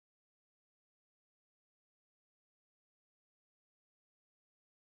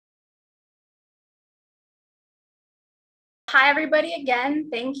Hi, everybody, again.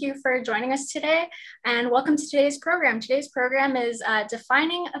 Thank you for joining us today, and welcome to today's program. Today's program is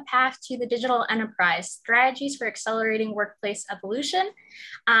Defining a Path to the Digital Enterprise, Strategies for Accelerating Workplace Evolution.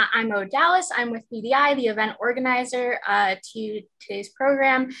 I'm Mo Dallas. I'm with BDI, the event organizer to today's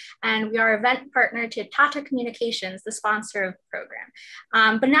program, and we are event partner to Tata Communications, the sponsor of the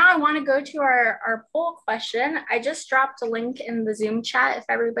program. But now I want to go to our poll question. I just dropped a link in the Zoom chat. If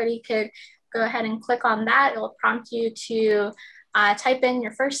everybody could go ahead and click on that. It will prompt you to type in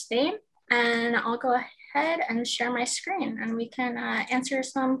your first name, and I'll go ahead and share my screen and we can answer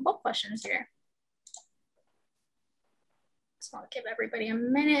some poll questions here. So I'll give everybody a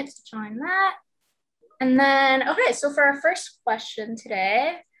minute to join that. And then, okay, so for our first question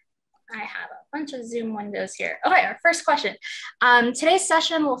today, I have a bunch of Zoom windows here. Okay, our first question. Today's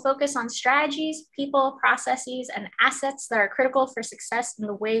session will focus on strategies, people, processes, and assets that are critical for success in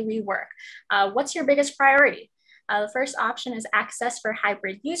the way we work. What's your biggest priority? The first option is access for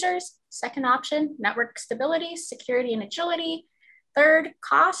hybrid users. Second option, network stability, security, and agility. Third,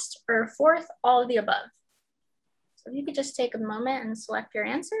 cost, or fourth, all of the above. So if you could just take a moment and select your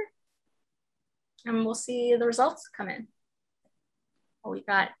answer, and we'll see the results come in. Oh, we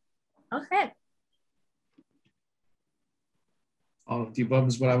got okay. All of the above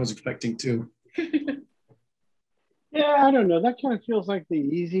is what I was expecting too. Yeah, I don't know. That kind of feels like the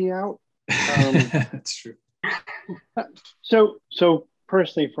easy out. That's true. So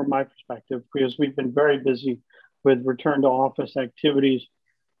personally, from my perspective, because we've been very busy with return to office activities,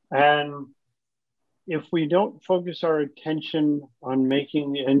 and if we don't focus our attention on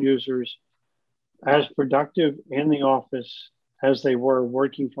making the end users as productive in the office as they were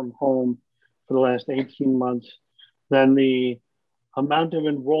working from home for the last 18 months, then the amount of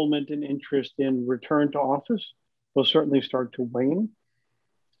enrollment and interest in return to office will certainly start to wane.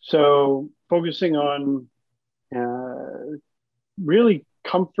 So focusing on really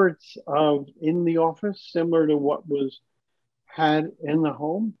comforts of in the office, similar to what was had in the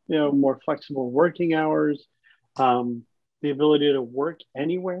home, more flexible working hours, the ability to work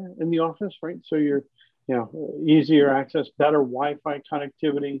anywhere in the office, right? So you're easier access, better Wi-Fi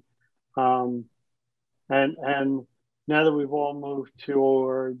connectivity. And now that we've all moved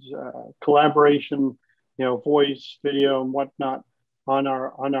towards collaboration, voice, video, and whatnot on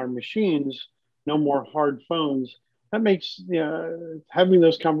our machines, no more hard phones, that makes having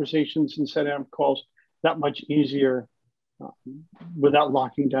those conversations and setting up calls that much easier without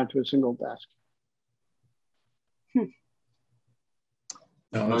locking down to a single desk.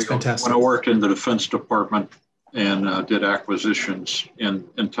 No, that's fantastic. When I worked in the Defense Department and did acquisitions in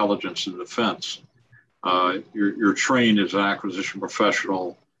intelligence and defense, you're trained as an acquisition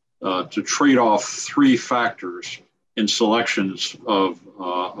professional to trade off three factors in selections of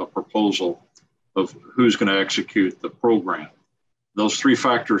a proposal of who's going to execute the program. Those three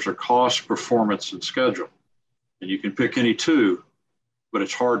factors are cost, performance, and schedule. And you can pick any two, but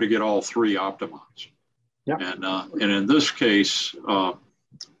it's hard to get all three optimized. Yeah. And in this case,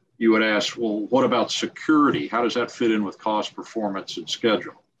 you would ask, well, what about security? How does that fit in with cost, performance, and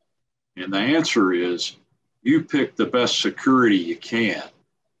schedule? And the answer is, you pick the best security you can.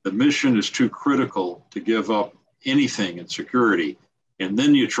 The mission is too critical to give up anything in security, and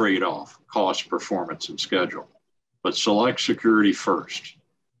then you trade off cost, performance, and schedule. But select security first.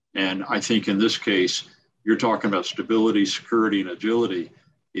 And I think in this case, you're talking about stability, security, and agility.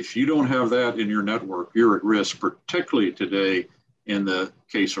 If you don't have that in your network, you're at risk, particularly today in the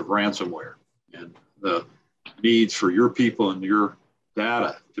case of ransomware and the needs for your people and your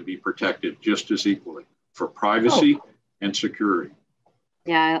data to be protected just as equally for privacy and security.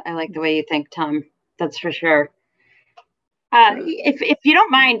 Yeah, I like the way you think, Tom. That's for sure. If you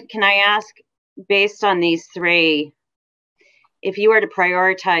don't mind, can I ask, based on these three, if you were to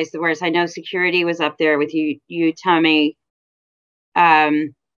prioritize the worst? I know security was up there with you, Tommy.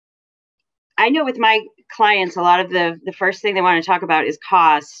 I know with my clients, a lot of the first thing they want to talk about is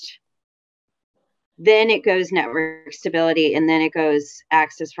cost. Then it goes network stability, and then it goes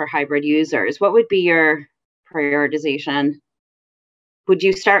access for hybrid users. What would be your prioritization? Would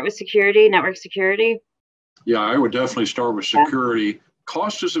you start with security, network security? Yeah, I would definitely start with security. Yeah.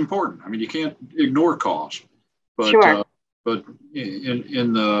 Cost is important. I mean, you can't ignore cost. But, sure. But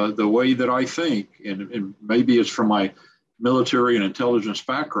in the way that I think, and maybe it's from my military and intelligence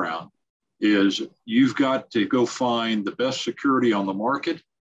background, is you've got to go find the best security on the market.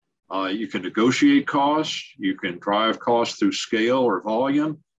 You can negotiate costs. You can drive costs through scale or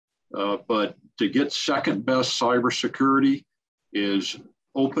volume. But to get second best cybersecurity is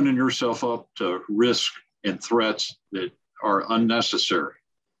opening yourself up to risk and threats that are unnecessary.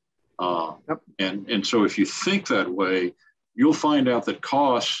 And so if you think that way, you'll find out that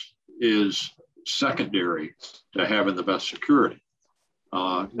cost is secondary to having the best security.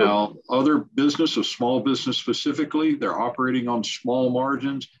 Now, other business, a small business specifically, they're operating on small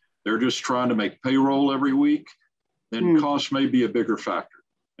margins. They're just trying to make payroll every week. Then cost may be a bigger factor.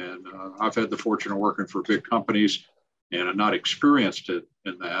 And I've had the fortune of working for big companies, and I'm not experienced it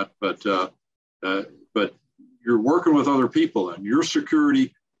in that. But you're working with other people, and your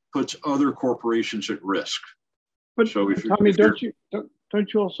security puts other corporations at risk. But so Tommy, don't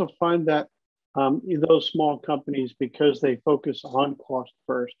you also find that those small companies, because they focus on cost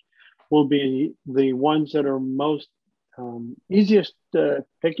first, will be the ones that are most easiest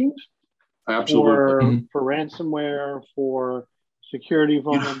pickings? Absolutely. For ransomware, for security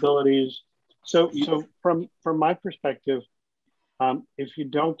vulnerabilities. So from my perspective, if you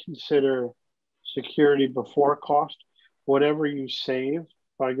don't consider security before cost, whatever you save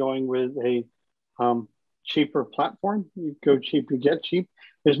by going with a cheaper platform, you go cheap, you get cheap,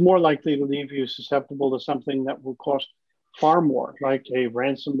 is more likely to leave you susceptible to something that will cost far more, like a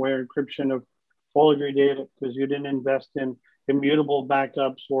ransomware encryption of all of your data because you didn't invest in immutable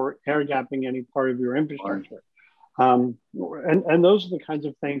backups or air gapping any part of your infrastructure. And those are the kinds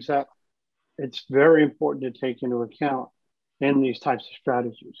of things that it's very important to take into account in these types of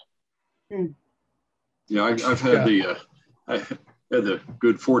strategies. Yeah, I've had the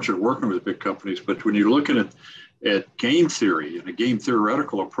good fortune of working with big companies, but when you're looking at game theory and a game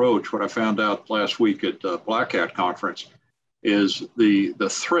theoretical approach, what I found out last week at Black Hat conference is the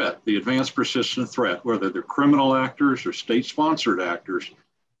threat, the advanced persistent threat, whether they're criminal actors or state-sponsored actors,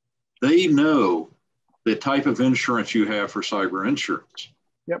 they know the type of insurance you have for cyber insurance.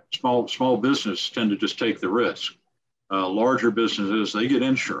 Yep. Small business tend to just take the risk. Larger businesses, they get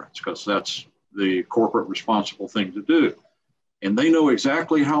insurance because that's the corporate responsible thing to do. And they know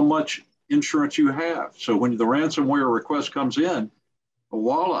exactly how much insurance you have. So when the ransomware request comes in,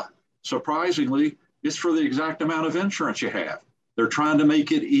 voila, surprisingly, it's for the exact amount of insurance you have. They're trying to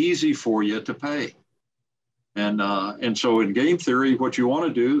make it easy for you to pay. And so in game theory, what you want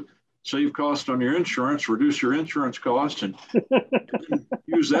to do, save cost on your insurance, reduce your insurance costs, and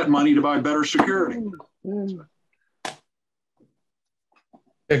use that money to buy better security.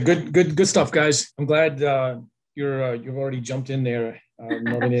 Yeah, good stuff, guys. I'm glad you've already jumped in there.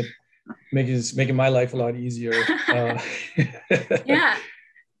 Loving it, making my life a lot easier. Yeah.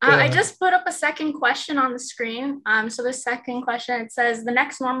 I just put up a second question on the screen. So the second question, it says, the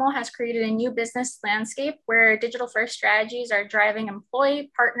next normal has created a new business landscape where digital first strategies are driving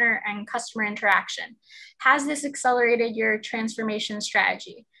employee, partner, and customer interaction. Has this accelerated your transformation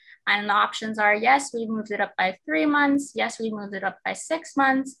strategy? And the options are, yes, we've moved it up by 3 months. Yes, we moved it up by 6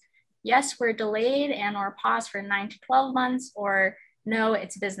 months. Yes, we're delayed and or paused for 9 to 12 months, or no,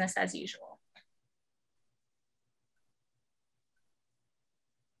 it's business as usual.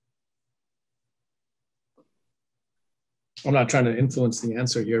 I'm not trying to influence the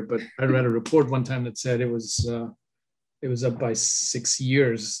answer here, but I read a report one time that said it was up by 6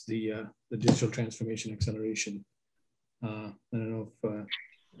 years, the digital transformation acceleration. I don't know if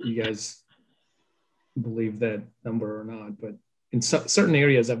you guys believe that number or not, but in certain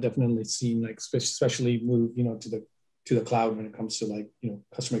areas, I've definitely seen, like, especially move, to the cloud when it comes to, like,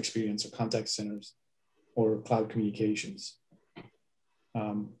 customer experience or contact centers or cloud communications.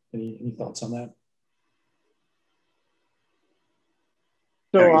 Any thoughts on that?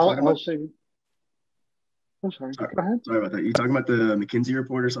 So I'll say, I'm sorry, go ahead. Sorry about that. You talking about the McKinsey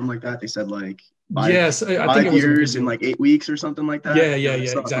report or something like that? They said like I think it was years in like 8 weeks or something like that. Yeah,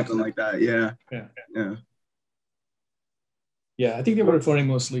 exactly. Something like that. Yeah. Yeah, I think they were referring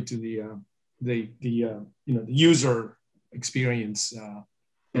mostly to the user experience,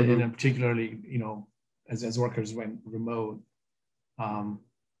 and particularly as workers went remote. I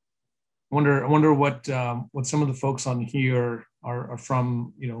wonder what some of the folks on here are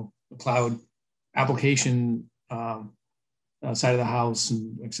from, the cloud application side of the house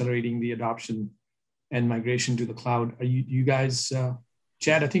and accelerating the adoption and migration to the cloud. Are you guys,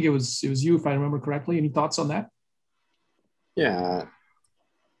 Chad? I think it was you, if I remember correctly. Any thoughts on that? Yeah,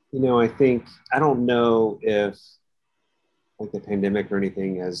 I don't know if like the pandemic or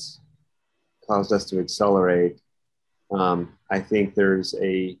anything has caused us to accelerate. I think there's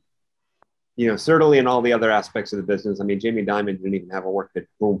certainly in all the other aspects of the business. I mean, Jamie Dimon didn't even have a work at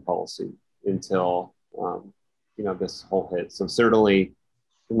home policy until, this whole hit. So certainly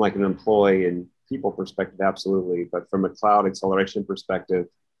from like an employee and people perspective, absolutely. But from a cloud acceleration perspective,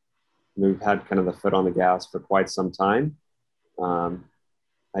 we've had kind of the foot on the gas for quite some time.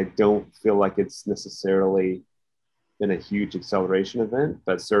 I don't feel like it's necessarily been a huge acceleration event,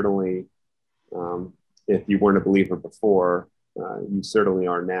 but certainly if you weren't a believer before, you certainly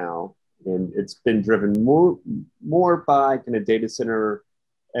are now. And it's been driven more by kind of data center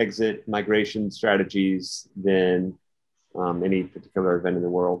exit migration strategies than any particular event in the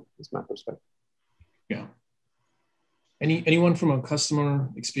world, is my perspective. Yeah. Anyone from a customer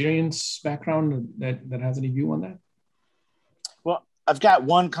experience background that has any view on that? Well, I've got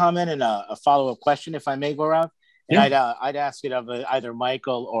one comment and a follow-up question, if I may go around. And yeah. I'd ask it of either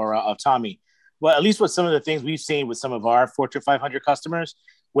Michael or of Tommy. Well, at least with some of the things we've seen with some of our Fortune 500 customers,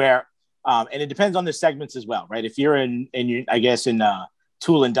 where and it depends on the segments as well, right? If you're in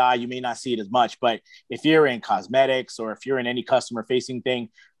tool and die, you may not see it as much, but if you're in cosmetics or if you're in any customer facing thing,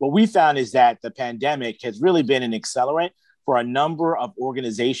 what we found is that the pandemic has really been an accelerant for a number of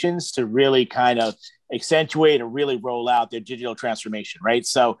organizations to really kind of accentuate or really roll out their digital transformation, right?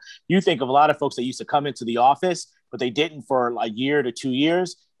 So you think of a lot of folks that used to come into the office, but they didn't for a year to 2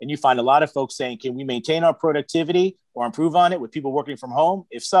 years. And you find a lot of folks saying, can we maintain our productivity or improve on it with people working from home?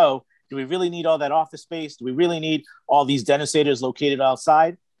 If so, do we really need all that office space? Do we really need all these densitators located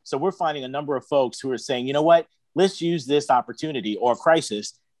outside? So we're finding a number of folks who are saying, you know what, let's use this opportunity or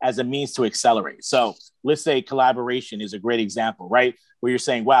crisis as a means to accelerate. So let's say collaboration is a great example, right? Where you're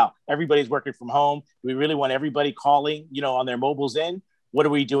saying, wow, everybody's working from home. Do we really want everybody calling, on their mobiles in? What are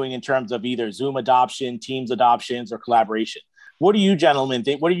we doing in terms of either Zoom adoption, Teams adoptions, or collaboration? What do you gentlemen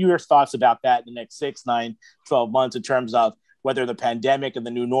think? What are your thoughts about that in the next 6, 9, 12 months in terms of whether the pandemic and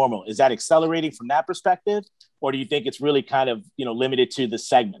the new normal, is that accelerating from that perspective? Or do you think it's really kind of, limited to the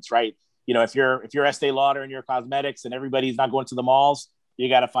segments, right? If you're Estee Lauder and you're cosmetics and everybody's not going to the malls, you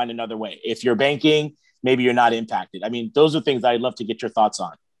got to find another way. If you're banking, maybe you're not impacted. I mean, those are things I'd love to get your thoughts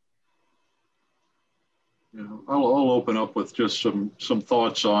on. Yeah, I'll open up with just some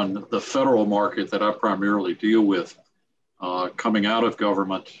thoughts on the federal market that I primarily deal with. Coming out of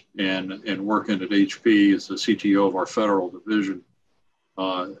government and working at HP as the CTO of our federal division,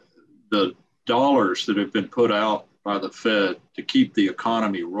 the dollars that have been put out by the Fed to keep the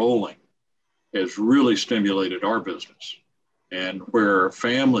economy rolling has really stimulated our business. And where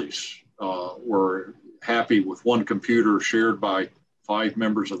families were happy with one computer shared by 5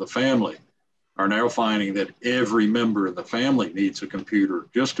 members of the family, are now finding that every member of the family needs a computer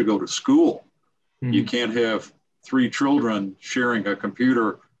just to go to school. Mm-hmm. You can't have 3 children sharing a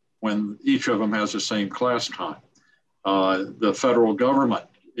computer when each of them has the same class time. The federal government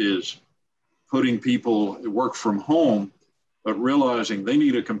is putting people work from home, but realizing they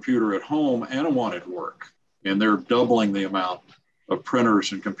need a computer at home and one at work. And they're doubling the amount of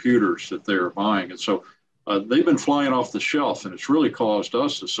printers and computers that they're buying. And so they've been flying off the shelf, and it's really caused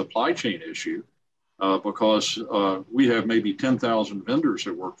us a supply chain issue because we have maybe 10,000 vendors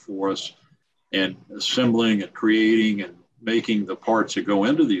that work for us, and assembling and creating and making the parts that go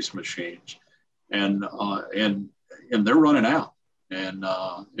into these machines, and they're running out,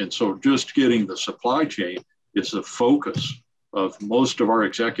 and so just getting the supply chain is the focus of most of our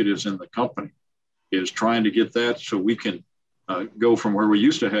executives in the company, is trying to get that so we can go from where we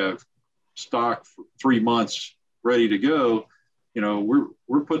used to have stock for 3 months ready to go.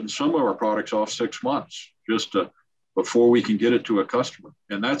 We're putting some of our products off 6 months just before we can get it to a customer,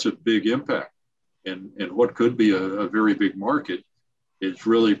 and that's a big impact. And what could be a very big market is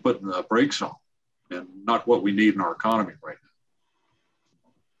really putting the brakes on, and not what we need in our economy right now.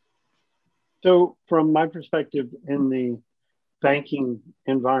 So from my perspective in the banking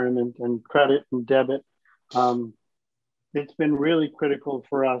environment and credit and debit, it's been really critical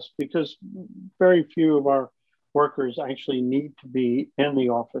for us because very few of our workers actually need to be in the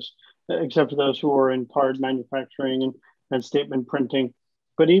office, except for those who are in card manufacturing and statement printing.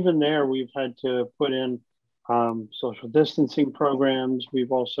 But even there, we've had to put in social distancing programs.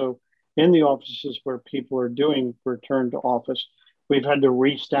 We've also, in the offices where people are doing return to office, we've had to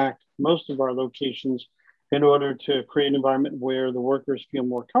restack most of our locations in order to create an environment where the workers feel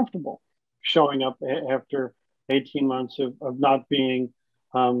more comfortable showing up after 18 months of not being,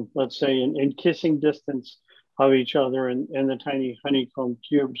 let's say, in kissing distance of each other in the tiny honeycomb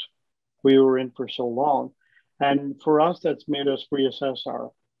cubes we were in for so long. And for us, that's made us reassess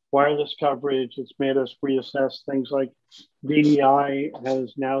our wireless coverage. It's made us reassess things like VDI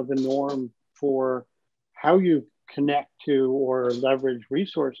as now the norm for how you connect to or leverage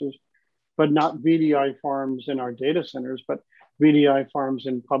resources, but not VDI farms in our data centers, but VDI farms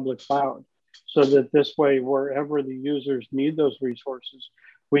in public cloud. So that this way, wherever the users need those resources,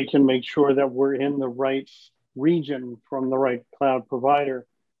 we can make sure that we're in the right region from the right cloud provider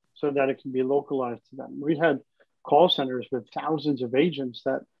so that it can be localized to them. We had call centers with thousands of agents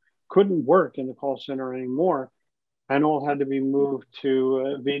that couldn't work in the call center anymore. and all had to be moved to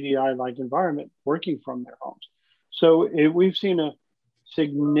a VDI-like environment working from their homes. So we've seen a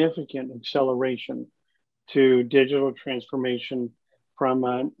significant acceleration to digital transformation from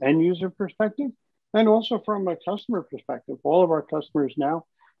an end user perspective and also from a customer perspective. All of our customers now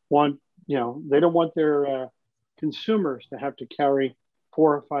want, they don't want their consumers to have to carry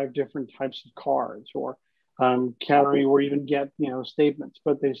 4 or 5 different types of cards or carry or even get, statements,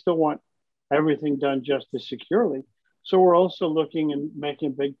 but they still want everything done just as securely. So we're also looking and making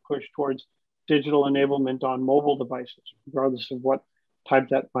a big push towards digital enablement on mobile devices, regardless of what type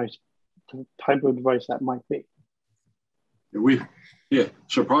of device that might be.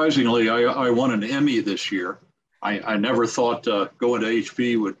 Surprisingly, I won an Emmy this year. I never thought going to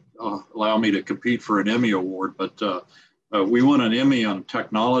HP would allow me to compete for an Emmy award, but we won an Emmy on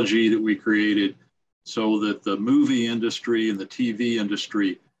technology that we created so that the movie industry and the TV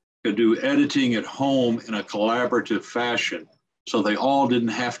industry could do editing at home in a collaborative fashion. So they all didn't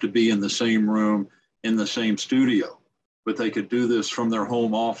have to be in the same room, in the same studio, but they could do this from their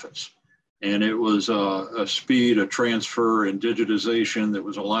home office. And it was a speed, a transfer, and digitization that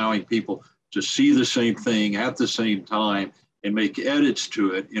was allowing people to see the same thing at the same time and make edits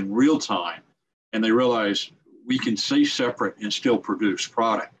to it in real time. And they realized we can stay separate and still produce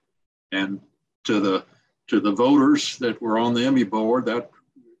product. And to the voters that were on the Emmy board, that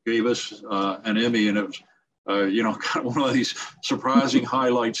gave us an Emmy, and it was kind of one of these surprising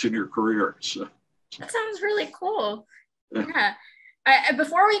highlights in your career. So. That sounds really cool. Yeah.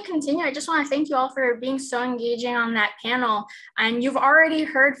 Before we continue, I just want to thank you all for being so engaging on that panel. And you've already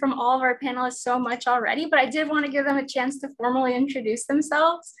heard from all of our panelists so much already, but I did want to give them a chance to formally introduce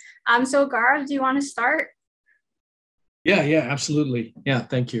themselves. So Gaurav, do you want to start? Yeah, absolutely. Yeah,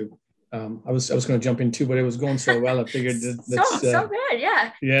 thank you. I was going to jump in too, but it was going so well. I figured that's so good.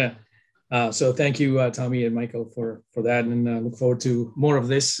 Yeah. Yeah. So thank you, Tommy and Michael, for that, and look forward to more of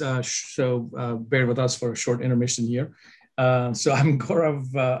this. So bear with us for a short intermission here. So I'm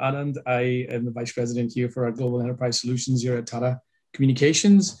Gaurav Anand. I am the Vice President here for our Global Enterprise Solutions here at Tata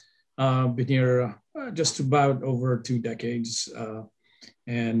Communications. Been here just about over 2 decades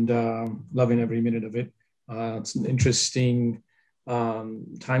and loving every minute of it. It's an interesting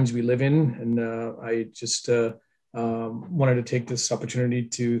times we live in, and I just wanted to take this opportunity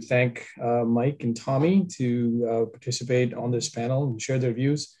to thank Mike and Tommy to participate on this panel and share their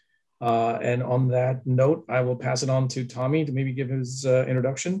views. And on that note, I will pass it on to Tommy to maybe give his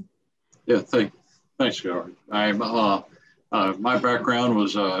introduction. Yeah, thanks, Gary. My background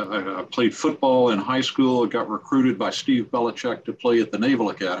was I played football in high school. I got recruited by Steve Belichick to play at the Naval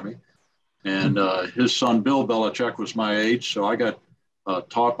Academy. And his son, Bill Belichick, was my age. So I got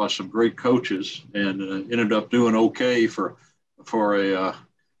taught by some great coaches and ended up doing okay for a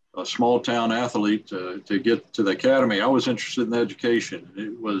small town athlete to get to the academy. I was interested in education.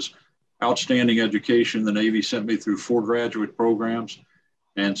 It was outstanding education. The Navy sent me through 4 graduate programs.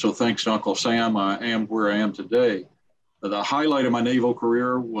 And so thanks to Uncle Sam, I am where I am today. The highlight of my naval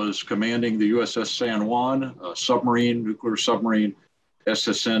career was commanding the USS San Juan, a nuclear submarine,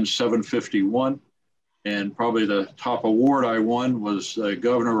 SSN 751. And probably the top award I won was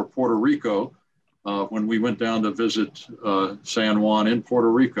Governor of Puerto Rico when we went down to visit San Juan in Puerto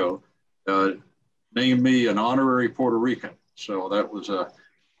Rico, named me an honorary Puerto Rican. So that was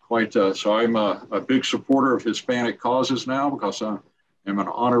so I'm a big supporter of Hispanic causes now because I'm an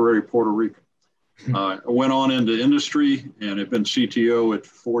honorary Puerto Rican. I went on into industry and have been CTO at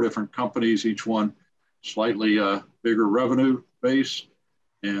 4 different companies, each one slightly bigger revenue base.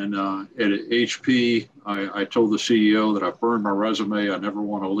 And at HP, I told the CEO that I burned my resume. I never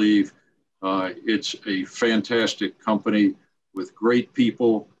want to leave. It's a fantastic company with great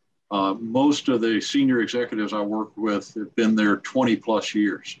people. Most of the senior executives I work with have been there 20 plus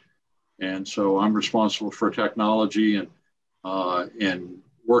years. And so I'm responsible for technology and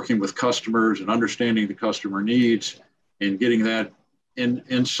working with customers and understanding the customer needs and getting that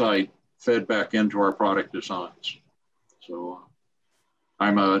insight fed back into our product designs. So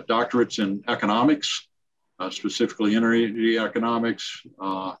I'm a doctorate in economics, specifically energy economics,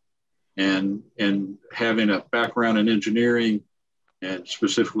 and having a background in engineering and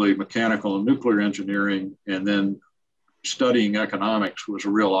specifically mechanical and nuclear engineering, and then studying economics was a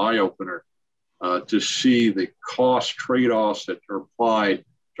real eye-opener to see the cost trade-offs that are applied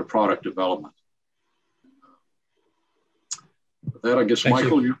to product development. With that, I guess, thank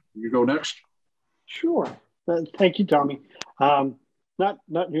Michael, you go next. Sure. Thank you, Tommy. Not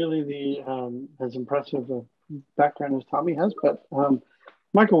nearly the as impressive a background as Tommy has, but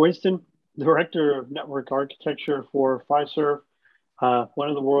Michael Winston, Director of Network Architecture for Fiserv. one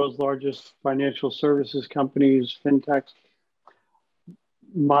of the world's largest financial services companies, fintechs.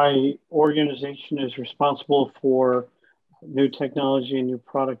 My organization is responsible for new technology and new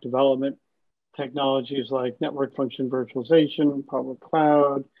product development. Technologies like network function virtualization, public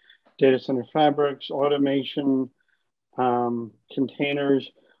cloud, data center fabrics, automation, containers,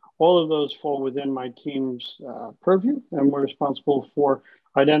 all of those fall within my team's purview, and we're responsible for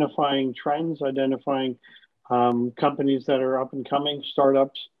identifying trends, identifying companies that are up and coming,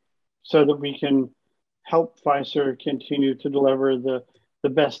 startups, so that we can help Fiserv continue to deliver the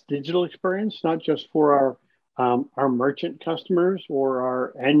best digital experience, not just for our merchant customers or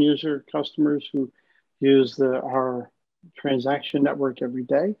our end user customers who use our transaction network every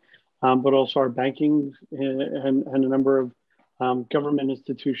day, but also our banking and a number of government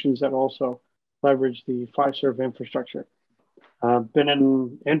institutions that also leverage the Fiserv infrastructure. Been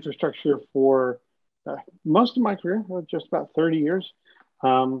in infrastructure for most of my career, just about 30 years,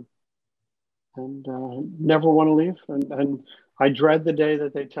 and never want to leave. And I dread the day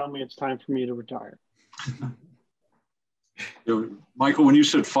that they tell me it's time for me to retire. Michael, when you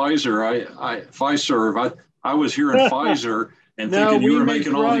said Fiserv, I was hearing Pfizer and thinking you were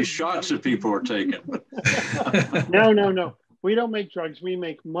making drugs. All these shots that people are taking. No. We don't make drugs. We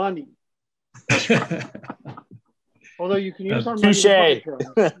make money. That's right. Although you can use our money to buy drugs.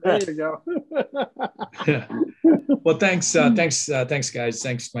 There you go. Yeah. Well, thanks, guys.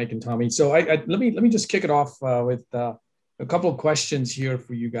 Thanks, Mike and Tommy. So let me just kick it off with a couple of questions here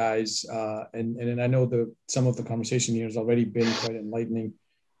for you guys, and I know some of the conversation here has already been quite enlightening.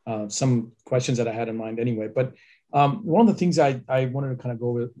 Some questions that I had in mind anyway, but one of the things I wanted to kind of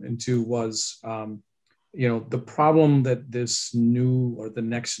go into was the problem that this new or the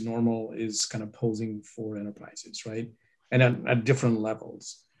next normal is kind of posing for enterprises, right? And at different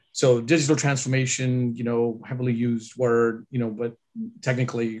levels. So digital transformation, heavily used word, but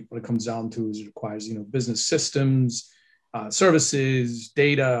technically what it comes down to is it requires, business systems, services,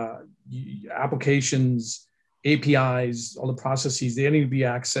 data, applications, APIs, all the processes, they need to be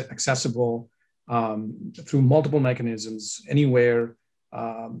accessible through multiple mechanisms, anywhere,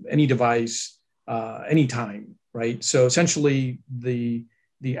 any device, anytime, right? So essentially the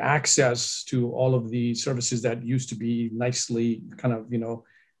access to all of the services that used to be nicely kind of,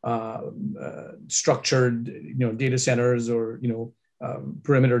 structured, data centers or,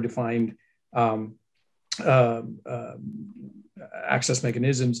 perimeter defined access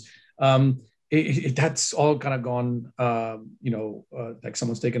mechanisms, that's all kind of gone, like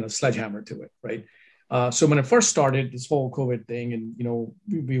someone's taken a sledgehammer to it, right? So when it first started, this whole COVID thing, and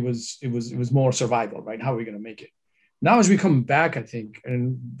it was more survival, right? How are we going to make it? Now, as we come back, I think,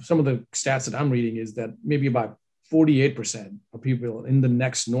 and some of the stats that I'm reading is that maybe about 48% of people in the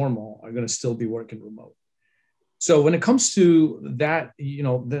next normal are going to still be working remote. So when it comes to that,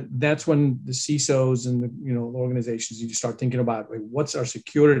 that's when the CISOs and the organizations, you start thinking about, what's our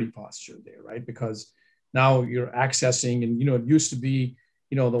security posture there, right? Because now you're accessing, and it used to be,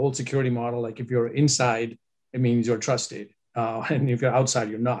 the old security model, like if you're inside, it means you're trusted, and if you're outside,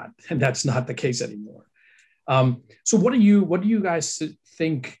 you're not, and that's not the case anymore. So what do you guys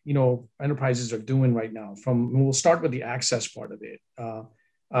think enterprises are doing right now? We'll start with the access part of it,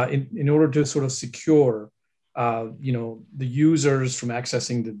 in order to sort of secure the users from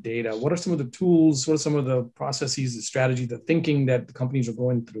accessing the data. What are some of the tools? What are some of the processes, the strategy, the thinking that the companies are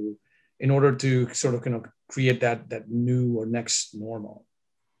going through in order to sort of create that new or next normal?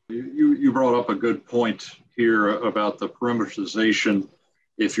 You brought up a good point here about the perimeterization.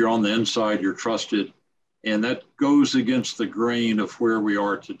 If you're on the inside, you're trusted. And that goes against the grain of where we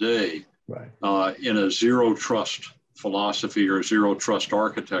are today, right? In a zero trust philosophy or zero trust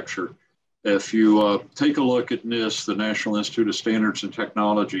architecture. If you take a look at NIST, the National Institute of Standards and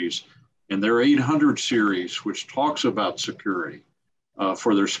Technologies, and their 800 series, which talks about security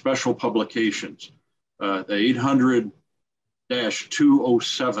for their special publications, the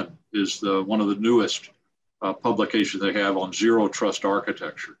 800-207 is one of the newest publications they have on zero trust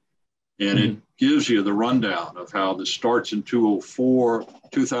architecture. And it gives you the rundown of how this starts in 2004,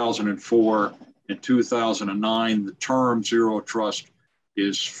 and 2009. The term zero trust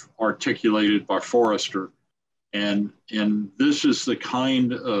is articulated by Forrester. And this is the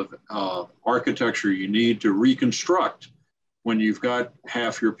kind of architecture you need to reconstruct when you've got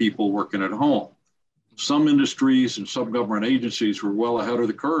half your people working at home. Some industries and some government agencies were well ahead of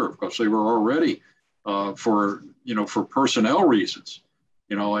the curve because they were already for personnel reasons.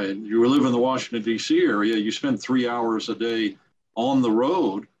 And you live in the Washington, D.C. area, you spend 3 hours a day on the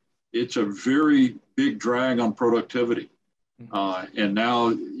road. It's a very big drag on productivity. And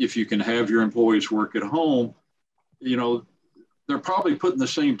now if you can have your employees work at home, they're probably putting the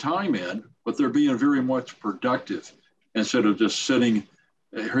same time in, but they're being very much productive instead of just sitting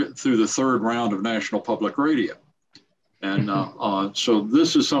through the third round of national public radio. And so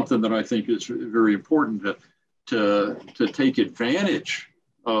this is something that I think is very important to take advantage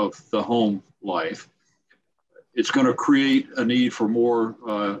of the home life. It's going to create a need for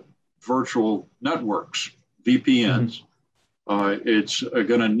more virtual networks, VPNs. It's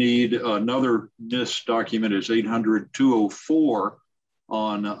going to need another NIST document is 800-204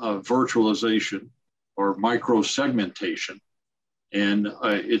 on virtualization or micro-segmentation. And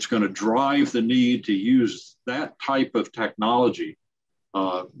it's going to drive the need to use that type of technology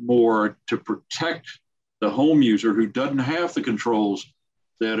more to protect the home user who doesn't have the controls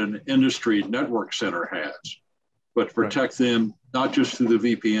that an industry network center has, but protect them not just through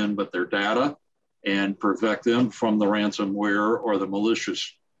the VPN, but their data, and protect them from the ransomware or the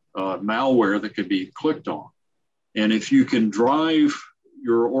malicious malware that could be clicked on. And if you can drive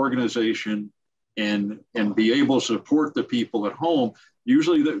your organization and be able to support the people at home,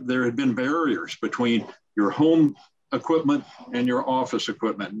 usually there had been barriers between your home equipment and your office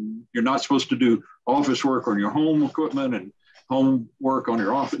equipment. And you're not supposed to do office work on your home equipment and home work on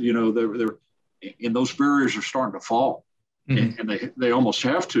your office. You know, and those barriers are starting to fall, and they almost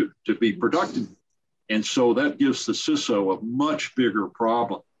have to be productive. And so that gives the CISO a much bigger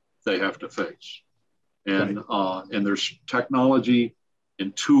problem they have to face. And and there's technology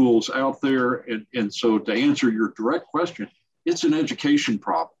and tools out there. And so to answer your direct question, it's an education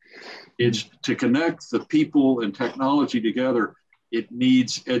problem. It's to connect the people and technology together. It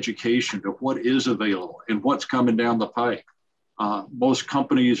needs education of what is available and what's coming down the pike. Most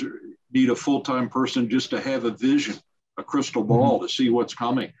companies need a full-time person just to have a vision, a crystal ball to see what's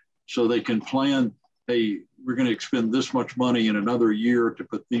coming, so they can plan, hey, we're going to expend this much money in another year to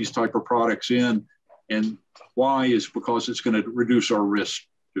put these type of products in. And why is because it's going to reduce our risk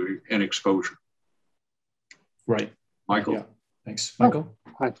and exposure. Right. Michael. Yeah. Thanks. Michael?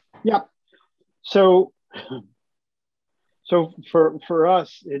 Hi. Yeah. So for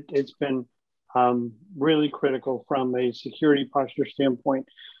us, it's been really critical from a security posture standpoint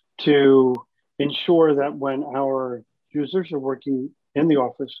to ensure that when our users are working in the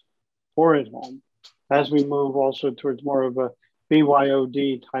office or at home, as we move also towards more of a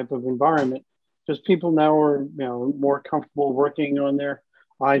BYOD type of environment, because people now are more comfortable working on their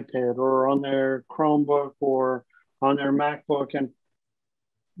iPad or on their Chromebook or on their MacBook,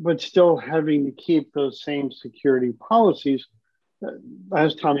 but still having to keep those same security policies.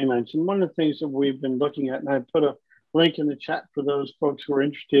 As Tommy mentioned, one of the things that we've been looking at, and I put a link in the chat for those folks who are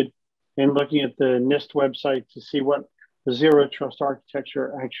interested in looking at the NIST website to see what the zero trust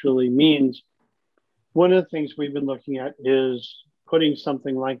architecture actually means. One of the things we've been looking at is putting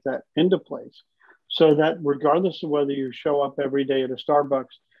something like that into place, so that regardless of whether you show up every day at a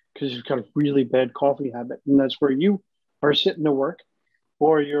Starbucks because you've got a really bad coffee habit, and that's where you are sitting to work,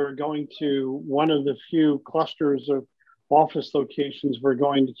 or you're going to one of the few clusters of office locations we're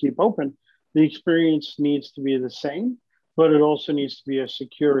going to keep open, the experience needs to be the same, but it also needs to be a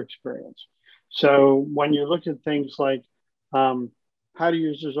secure experience. So when you look at things like how do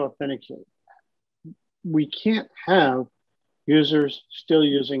users authenticate, we can't have users still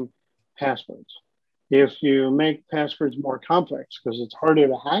using passwords. If you make passwords more complex because it's harder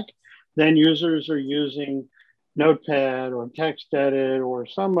to hack, then users are using Notepad or TextEdit or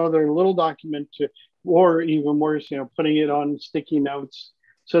some other little document or even worse, putting it on sticky notes.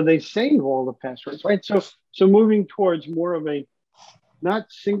 So they save all the passwords, right? So moving towards more of a not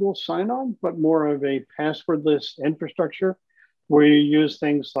single sign-on, but more of a passwordless infrastructure where you use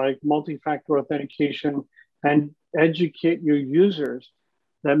things like multi-factor authentication and educate your users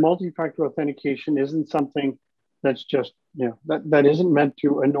that multi-factor authentication isn't something that's just, that isn't meant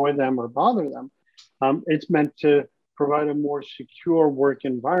to annoy them or bother them. It's meant to provide a more secure work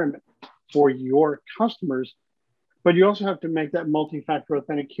environment for your customers, but you also have to make that multi-factor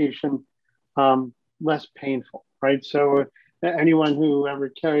authentication less painful, right? So anyone who ever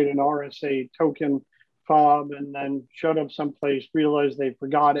carried an RSA token fob and then showed up someplace, realized they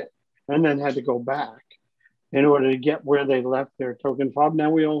forgot it, and then had to go back in order to get where they left their token fob. Now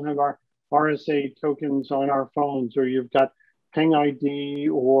we all have our RSA tokens on our phones, or you've got Ping ID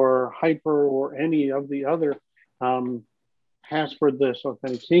or Hyper or any of the other passwordless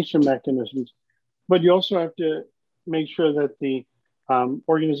authentication mechanisms. But you also have to make sure that the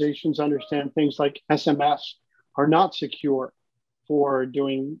organizations understand things like SMS are not secure for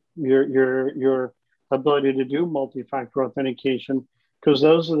doing your ability to do multi-factor authentication, because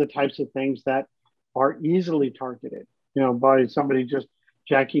those are the types of things that are easily targeted, by somebody just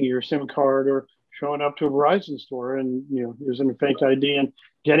jacking your SIM card or showing up to a Verizon store and using a fake ID and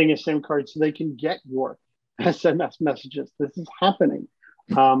getting a SIM card so they can get your SMS messages. This is happening.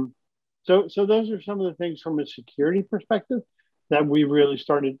 So those are some of the things from a security perspective that we really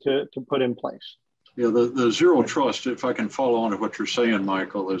started to put in place. Yeah, the zero trust, if I can follow on to what you're saying,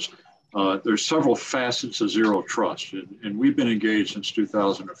 Michael, is there's several facets of zero trust. And we've been engaged since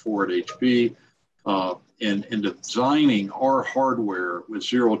 2004 at HP in designing our hardware with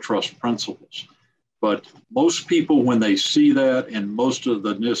zero trust principles. But most people, when they see that, and most of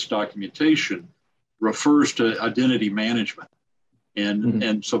the NIST documentation refers to identity management.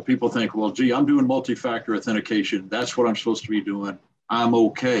 And so people think, well, gee, I'm doing multi-factor authentication. That's what I'm supposed to be doing. I'm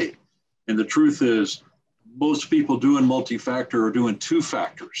okay. And the truth is, most people doing multi-factor are doing two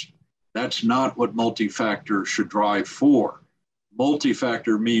factors. That's not what multi-factor should drive for.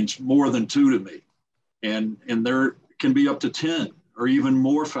 Multi-factor means more than two to me. And there can be up to 10 or even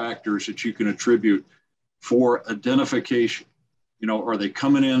more factors that you can attribute for identification. Are they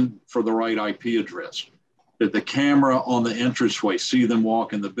coming in for the right IP address? Did the camera on the entranceway see them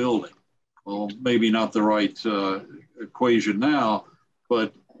walk in the building? Well, maybe not the right equation now,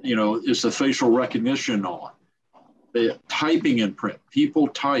 but is the facial recognition on? The typing in print. People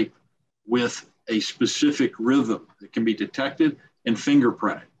type with a specific rhythm that can be detected and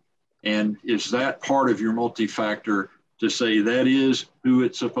fingerprinted. And is that part of your multi-factor to say that is who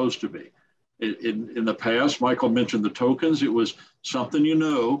it's supposed to be? In the past, Michael mentioned the tokens. It was something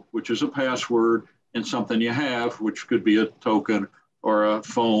which is a password, and something you have, which could be a token or a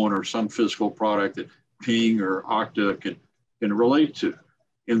phone or some physical product that Ping or Okta can relate to.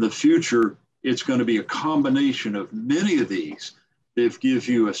 In the future, it's going to be a combination of many of these that give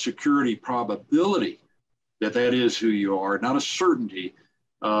you a security probability that is who you are, not a certainty.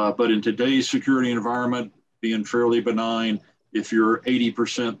 But in today's security environment, being fairly benign, if you're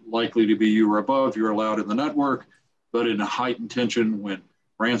 80% likely to be you or above, you're allowed in the network. But in a heightened tension, when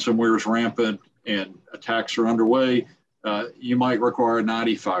ransomware is rampant and attacks are underway, you might require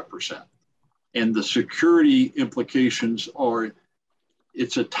 95%. And the security implications are,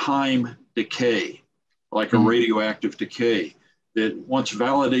 it's a time decay, like a radioactive decay, that once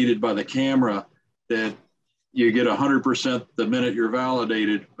validated by the camera, that you get 100% the minute you're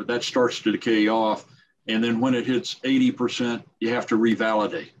validated, but that starts to decay off. And then when it hits 80%, you have to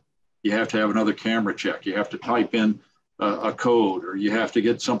revalidate. You have to have another camera check. You have to type in a code, or you have to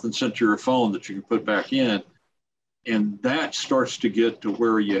get something sent to your phone that you can put back in. And that starts to get to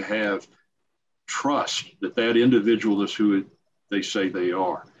where you have trust that individual is who they say they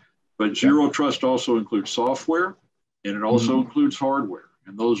are. But zero trust also includes software, and it also includes hardware.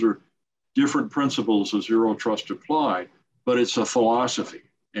 And those are different principles of zero trust apply, but it's a philosophy,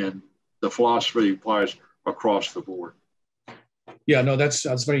 and the philosophy applies across the board. Yeah, no, that's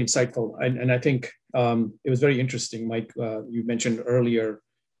very insightful. And I think it was very interesting, Mike. You mentioned earlier,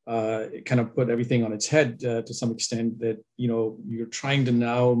 it kind of put everything on its head to some extent, that, you're trying to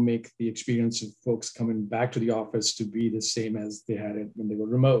now make the experience of folks coming back to the office to be the same as they had it when they were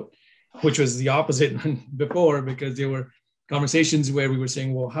remote, which was the opposite before, because there were conversations where we were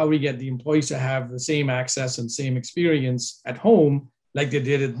saying, well, how do we get the employees to have the same access and same experience at home like they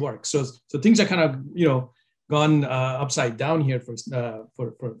did at work? So things are kind of, gone upside down here for the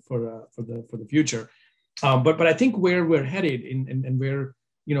future. But I think where we're headed and where,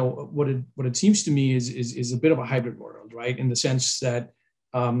 what it seems to me is a bit of a hybrid world, right? In the sense that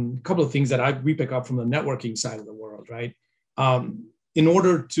a couple of things that we pick up from the networking side of the world, right? In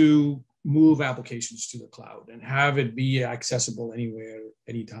order to move applications to the cloud and have it be accessible anywhere,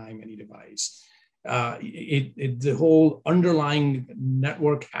 anytime, any device, the whole underlying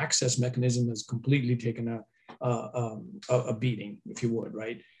network access mechanism has completely taken a beating, if you would,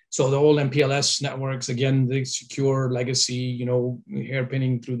 right? So the whole MPLS networks, again, the secure legacy,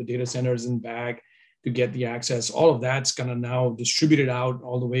 hairpinning through the data centers and back to get the access, all of that's kind of now distributed out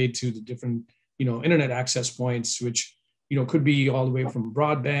all the way to the different, internet access points, which, could be all the way from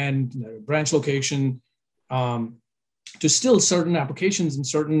broadband, branch location, to still certain applications and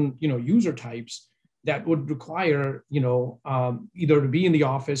certain, user types that would require, either to be in the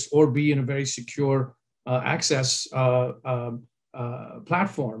office or be in a very secure access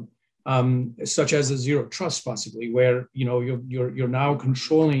platform, such as a zero trust, possibly, where you're now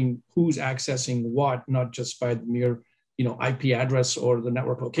controlling who's accessing what, not just by the mere IP address or the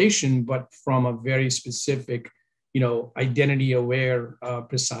network location, but from a very specific identity aware,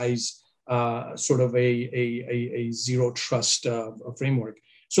 precise sort of a zero trust framework.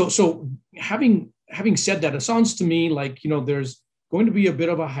 So having said that, it sounds to me like there's going to be a bit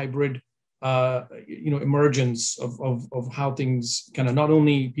of a hybrid emergence of how things kind of, not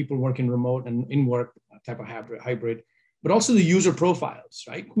only people working remote and in work type of hybrid, but also the user profiles,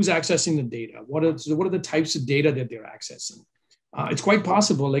 right? Who's accessing the data? What are the types of data that they're accessing? It's quite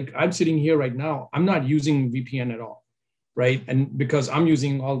possible, like I'm sitting here right now, I'm not using VPN at all, right? And because I'm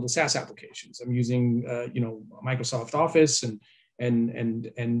using all the SaaS applications, I'm using Microsoft Office and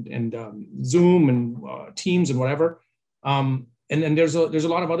Zoom and Teams and whatever. And there's a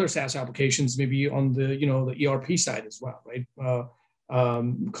lot of other SaaS applications, maybe on the ERP side as well, right?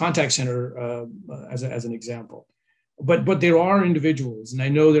 Contact center as an example. But there are individuals, and I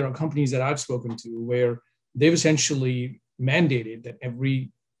know there are companies that I've spoken to where they've essentially mandated that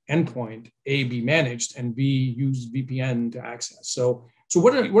every endpoint, A, be managed, and B, use VPN to access. So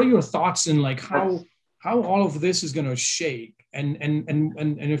what are your thoughts in like how all of this is going to shake, and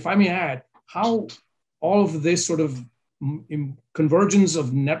if I may add, how all of this sort of convergence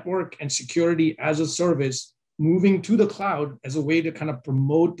of network and security as a service moving to the cloud as a way to kind of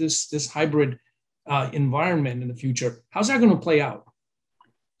promote this hybrid environment in the future, how's that going to play out?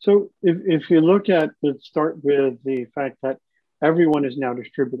 So if you look at, let's start with the fact that everyone is now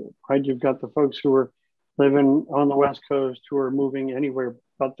distributed, right? You've got the folks who are living on the West Coast who are moving anywhere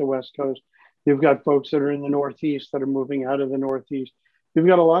but the West Coast. You've got folks that are in the Northeast that are moving out of the Northeast. You've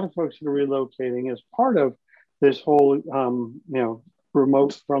got a lot of folks that are relocating as part of this whole,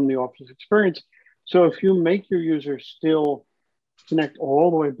 remote from the office experience. So if you make your users still connect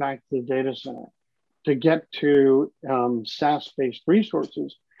all the way back to the data center to get to SaaS-based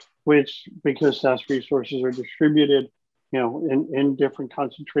resources, which, because SaaS resources are distributed, in different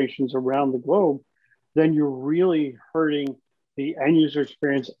concentrations around the globe, then you're really hurting the end user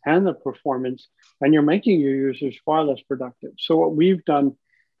experience and the performance, and you're making your users far less productive. So what we've done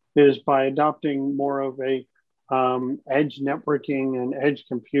is, by adopting more of a edge networking and edge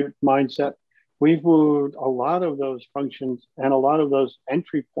compute mindset, we've moved a lot of those functions and a lot of those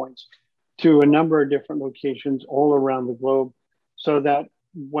entry points to a number of different locations all around the globe, so that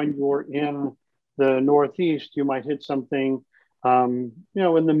when you're in the Northeast, you might hit something, in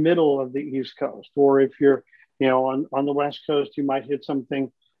the middle of the East Coast, or if you're, on the West Coast, you might hit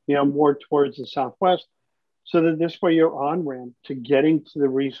something, more towards the Southwest, so that this way your on-ramp to getting to the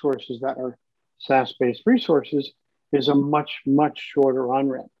resources that are SaaS-based resources is a much, much shorter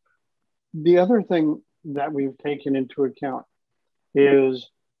on-ramp. The other thing that we've taken into account is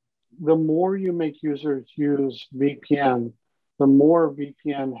the more you make users use VPN, the more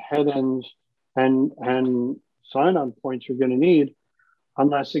VPN headends and sign-on points you're going to need,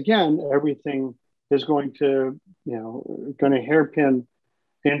 unless, again, everything is going to hairpin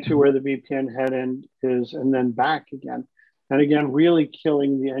into where the VPN headend is and then back again. And again, really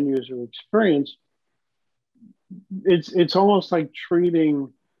killing the end user experience. It's almost like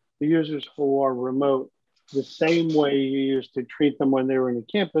treating the users who are remote the same way you used to treat them when they were in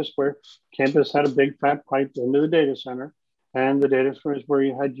a campus, where campus had a big fat pipe into the data center, and the data center is where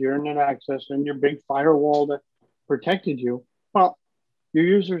you had your internet access and your big firewall that protected you. Well, your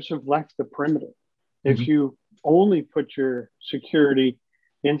users have left the perimeter. If you only put your security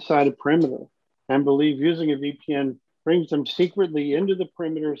inside a perimeter and believe using a VPN brings them secretly into the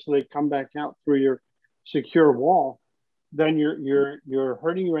perimeter so they come back out through your secure wall, then you're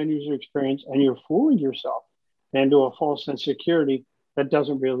hurting your end user experience, and you're fooling yourself into a false sense of security that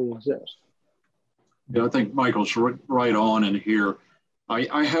doesn't really exist. Yeah, I think Michael's right on in here.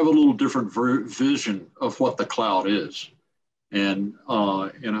 I have a little different vision of what the cloud is. And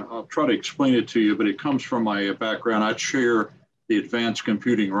I'll try to explain it to you, but it comes from my background. I chair the Advanced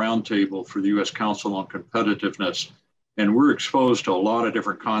Computing Roundtable for the U.S. Council on Competitiveness. And we're exposed to a lot of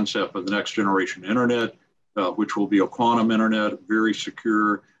different concepts of the next generation internet, which will be a quantum internet, very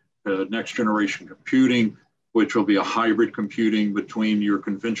secure, next generation computing, which will be a hybrid computing between your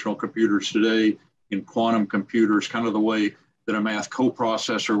conventional computers today and quantum computers, kind of the way that a math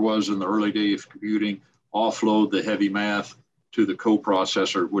coprocessor was in the early days of computing, offload the heavy math to the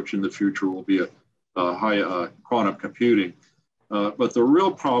coprocessor, which in the future will be a high quantum computing. But the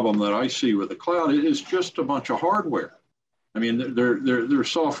real problem that I see with the cloud is just a bunch of hardware. I mean,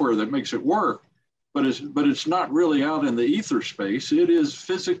 there's software that makes it work, but it's not really out in the ether space. It is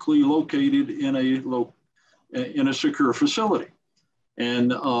physically located in a secure facility.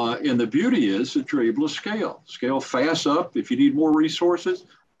 And the beauty is that you're able to scale fast up if you need more resources,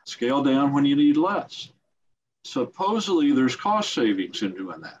 scale down when you need less. Supposedly there's cost savings in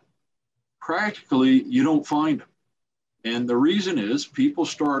doing that. Practically, you don't find them. And the reason is people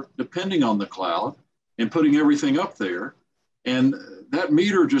start depending on the cloud and putting everything up there, and that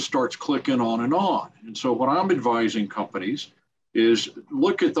meter just starts clicking on and on. And so what I'm advising companies is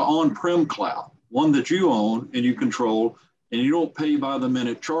look at the on-prem cloud, one that you own and you control, and you don't pay by the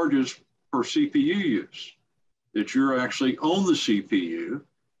minute charges per CPU use, that you're actually own the CPU,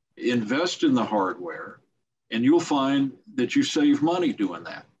 invest in the hardware, and you'll find that you save money doing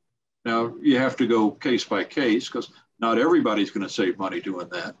that. Now, you have to go case by case because not everybody's going to save money doing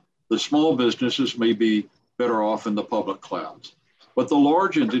that. The small businesses may be better off in the public clouds, but the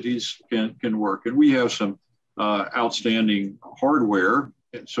large entities can work. And we have some outstanding hardware.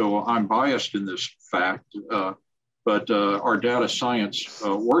 And so I'm biased in this fact, but our data science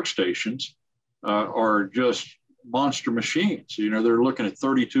workstations are just monster machines. You know, they're looking at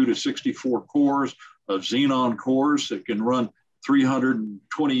 32 to 64 cores of Xenon cores that can run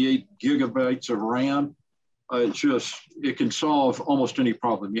 328 gigabytes of RAM. It can solve almost any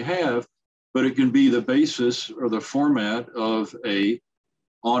problem you have, but it can be the basis or the format of a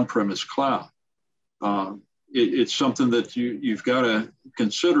on-premise cloud. It's something that you've got to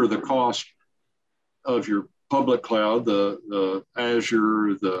consider the cost of your public cloud, the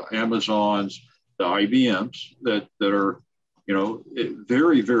Azure, the Amazons, the IBMs that are, you know,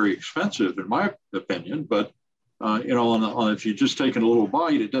 very, very expensive in my opinion. But, you know, if you're just taking a little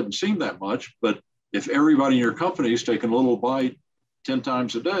bite, it doesn't seem that much. But if everybody in your company is taking a little bite 10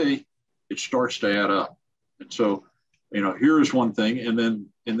 times a day, it starts to add up. And so, you know, here is one thing. And then,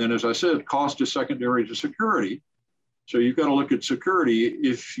 as I said, cost is secondary to security. So you've got to look at security.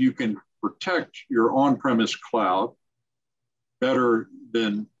 If you can protect your on-premise cloud better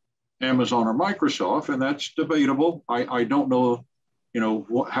than Amazon or Microsoft, and that's debatable. I don't know, you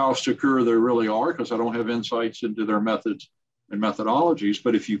know, how secure they really are because I don't have insights into their methods and methodologies.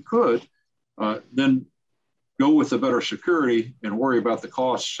 But if you could, then go with the better security and worry about the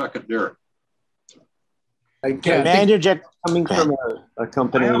cost secondary. Coming from a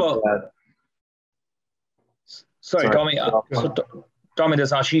company Sorry, Tommy. Tommy, this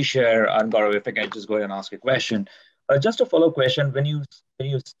is Ashish here. And Gaurav, if I can just go ahead and ask a question. Just a follow-up question. When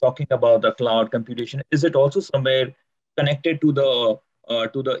you're talking about the cloud computation, is it also somewhere connected to the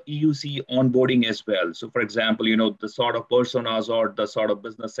EUC onboarding as well? So, for example, you know, the sort of personas or the sort of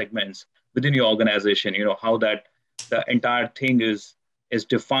business segments within your organization, you know, how that the entire thing is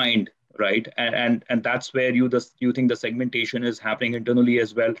defined, right? And that's where you think the segmentation is happening internally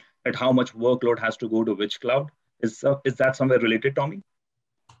as well, at how much workload has to go to which cloud? Is that somewhere related, Tommy?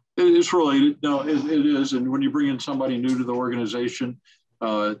 It's related. No, it is. And when you bring in somebody new to the organization,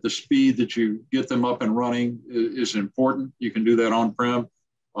 the speed that you get them up and running is important. You can do that on-prem.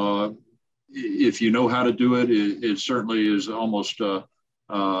 If you know how to do it, it certainly is almost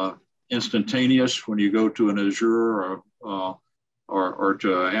instantaneous when you go to an Azure or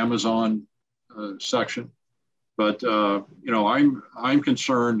to Amazon section. But you know, I'm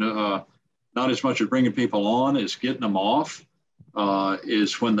concerned not as much as bringing people on as getting them off.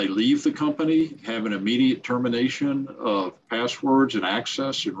 Is when they leave the company, have an immediate termination of passwords and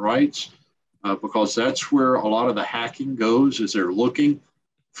access and rights, because that's where a lot of the hacking goes. Is they're looking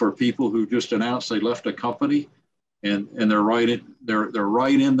for people who just announced they left a company, and they're right in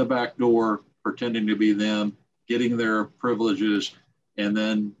the back door, pretending to be them, getting their privileges, and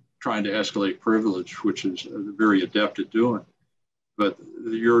then trying to escalate privilege, which is very adept at doing. But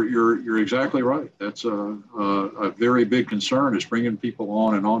you're exactly right. That's a very big concern, is bringing people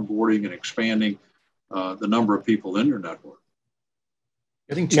on and onboarding and expanding the number of people in your network.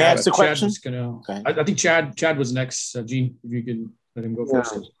 I think Chad was gonna. Okay. I think Chad was next. Gene, if you can let him go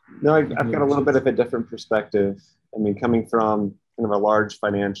first. No, I've got a little bit of a different perspective. I mean, coming from kind of a large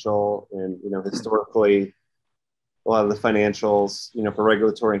financial, and you know, historically, a lot of the financials, you know, for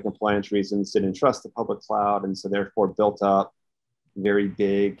regulatory and compliance reasons, didn't trust the public cloud, and so therefore built up very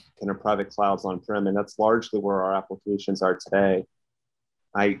big kind of private clouds on-prem, and that's largely where our applications are today.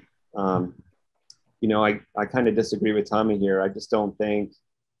 I kind of disagree with Tommy here. I just don't think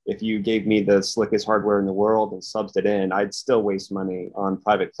if you gave me the slickest hardware in the world and subbed it in, I'd still waste money on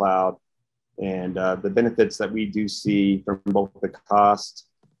private cloud. And the benefits that we do see from both the cost,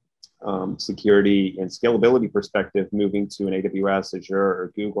 security, and scalability perspective, moving to an AWS, Azure,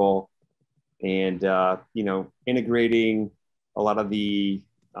 or Google, and you know, integrating a lot of the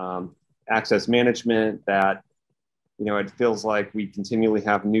access management that, you know, it feels like we continually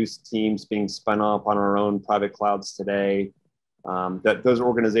have new teams being spun up on our own private clouds today, that those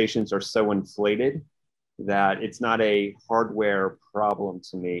organizations are so inflated that it's not a hardware problem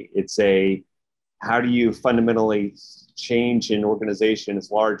to me. It's a, how do you fundamentally change an organization as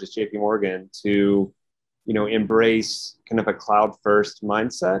large as JP Morgan to, you know, embrace kind of a cloud first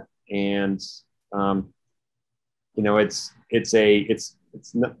mindset? And, you know, it's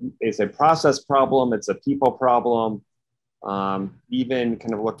a process problem. It's a people problem. even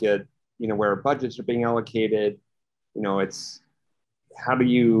kind of look at, where budgets are being allocated. It's how do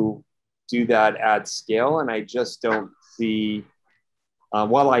you do that at scale? And I just don't see,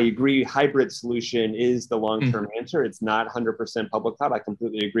 while I agree hybrid solution is the long-term answer, it's not 100% public cloud. I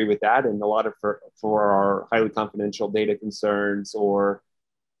completely agree with that. And a lot of for our highly confidential data concerns or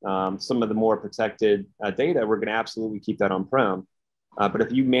some of the more protected data, we're going to absolutely keep that on-prem. But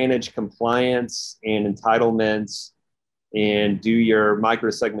if you manage compliance and entitlements and do your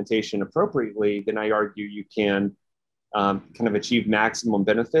micro-segmentation appropriately, then I argue you can kind of achieve maximum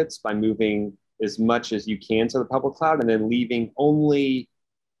benefits by moving as much as you can to the public cloud and then leaving only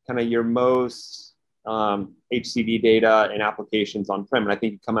kind of your most HCD data and applications on-prem. And I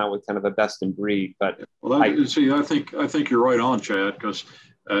think you come out with kind of a best in breed. But I think you're right on, Chad, because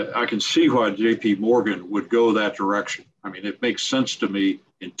I can see why JP Morgan would go that direction. I mean, it makes sense to me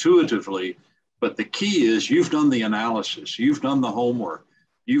intuitively, but the key is you've done the analysis, you've done the homework,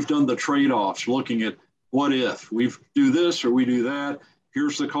 you've done the trade-offs, looking at what if we do this or we do that,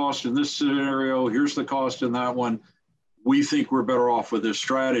 here's the cost in this scenario, here's the cost in that one. We think we're better off with this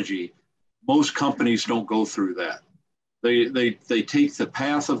strategy. Most companies don't go through that. They take the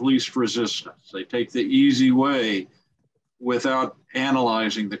path of least resistance. They take the easy way without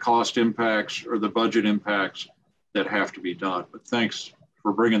analyzing the cost impacts or the budget impacts that have to be done. But thanks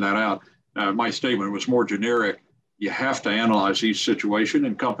for bringing that out. My statement was more generic. You have to analyze each situation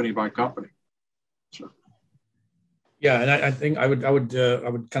and company by company. So. Yeah, and I think I would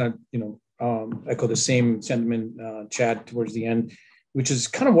kind of echo the same sentiment, Chad, towards the end, which is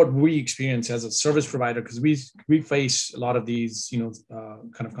kind of what we experience as a service provider, because we face a lot of these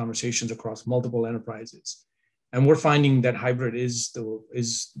kind of conversations across multiple enterprises, and we're finding that hybrid is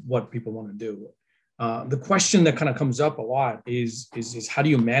what people want to do. The question that kind of comes up a lot is how do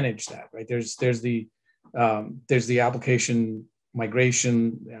you manage that, right? There's the application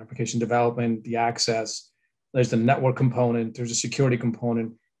migration, the application development, the access. There's the network component. There's a security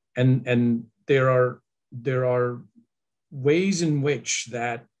component, and there are ways in which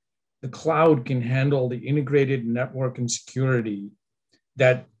that the cloud can handle the integrated network and security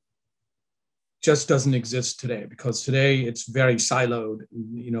that just doesn't exist today, because today it's very siloed,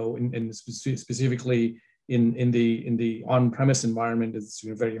 and specifically in the on-premise environment, it's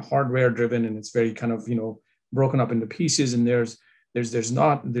very hardware driven, and it's very kind of broken up into pieces, and there's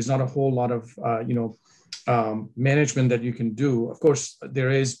not a whole lot of management that you can do. Of course there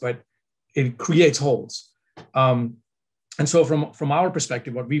is, but it creates holes. And so from our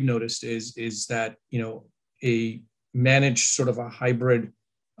perspective, what we've noticed is that a managed sort of a hybrid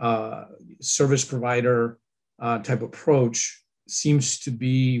service provider type approach seems to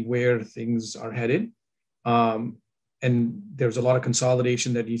be where things are headed. And there's a lot of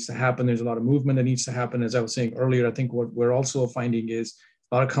consolidation that needs to happen. There's a lot of movement that needs to happen. As I was saying earlier, I think what we're also finding is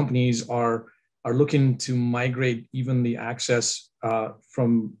a lot of companies are looking to migrate even the access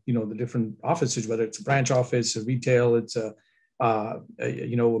from the different offices, whether it's a branch office, a retail, it's a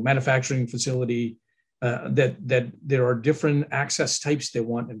manufacturing facility. That there are different access types they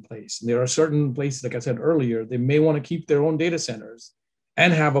want in place. And there are certain places, like I said earlier, they may want to keep their own data centers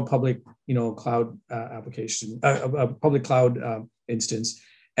and have a public, cloud application, a public cloud instance,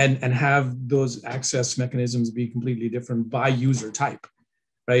 and have those access mechanisms be completely different by user type,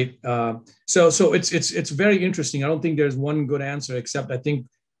 right? So it's very interesting. I don't think there's one good answer, except I think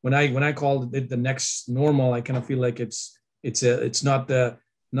when I called it the next normal, I kind of feel like it's not the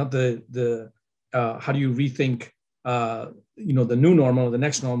how do you rethink, the new normal? The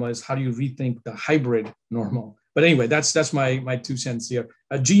next normal is how do you rethink the hybrid normal? But anyway, that's my 2 cents here.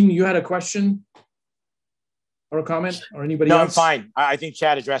 Gene, you had a question or a comment, or anybody else? No, I'm fine. I think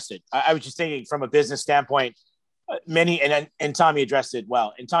Chad addressed it. I was just thinking from a business standpoint, and Tommy addressed it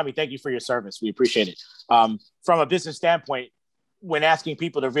well. And Tommy, thank you for your service. We appreciate it. From a business standpoint, when asking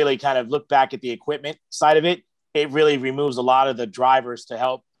people to really kind of look back at the equipment side of it, it really removes a lot of the drivers to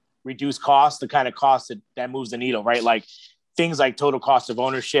help reduce costs, the kind of cost that moves the needle, right? Like things like total cost of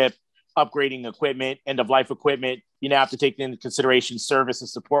ownership, upgrading equipment, end of life equipment. You now have to take into consideration service and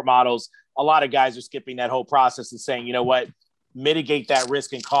support models. A lot of guys are skipping that whole process and saying, you know what, mitigate that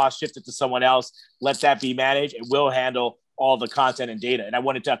risk and cost, shift it to someone else, let that be managed. It will handle all the content and data. And I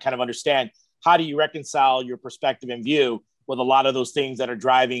wanted to kind of understand, how do you reconcile your perspective and view with a lot of those things that are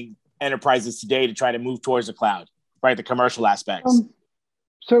driving enterprises today to try to move towards the cloud, right? The commercial aspects.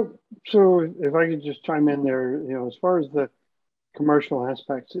 So if I could just chime in there, as far as the commercial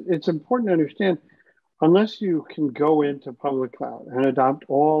aspects, it's important to understand, unless you can go into public cloud and adopt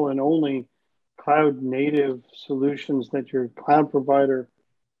all and only cloud native solutions that your cloud provider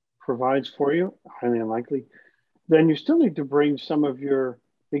provides for you, highly unlikely, then you still need to bring some of your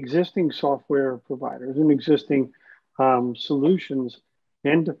existing software providers and existing solutions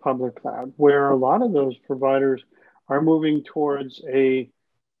into public cloud, where a lot of those providers are moving towards a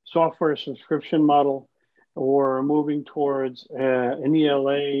software subscription model or moving towards an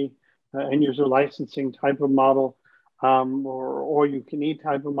ELA, end user licensing type of model, or you can eat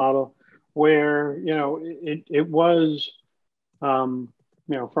type of model, where it was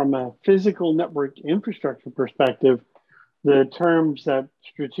from a physical network infrastructure perspective, the terms that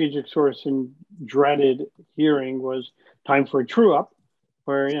strategic sourcing dreaded hearing was time for a true up,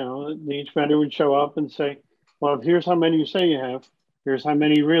 where each vendor would show up and say, well, here's how many you say you have, here's how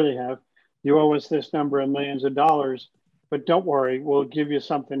many you really have, you owe us this number of millions of dollars, but don't worry, we'll give you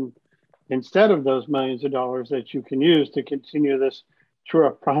something instead of those millions of dollars that you can use to continue this true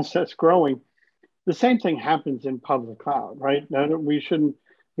up process growing. The same thing happens in public cloud, right? Now, we shouldn't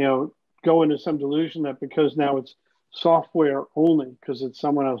go into some delusion that because now it's software only, because it's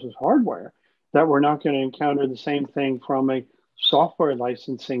someone else's hardware, that we're not going to encounter the same thing from a software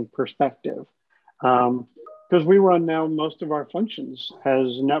licensing perspective. Because we run now most of our functions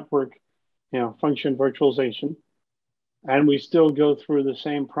as network function virtualization, and we still go through the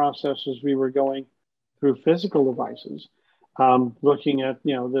same process as we were going through physical devices, looking at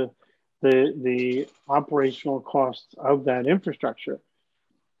the operational costs of that infrastructure.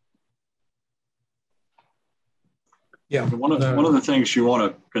 Yeah, one of the things you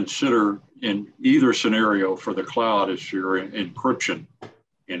want to consider in either scenario for the cloud is your encryption.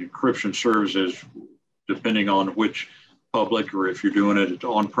 And encryption serves as, depending on which public or if you're doing it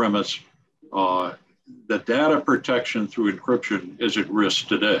on premise, the data protection through encryption is at risk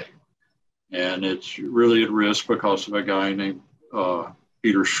today. And it's really at risk because of a guy named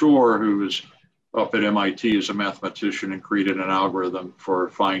Peter Shor, who was up at MIT as a mathematician and created an algorithm for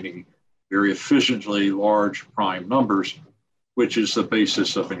finding very efficiently large prime numbers, which is the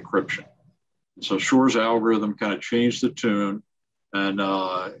basis of encryption. So Shor's algorithm kind of changed the tune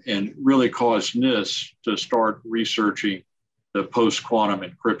and really caused NIST to start researching the post-quantum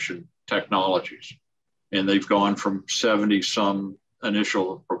encryption technologies. And they've gone from 70 some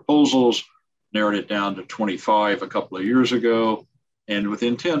initial proposals, narrowed it down to 25 a couple of years ago. And with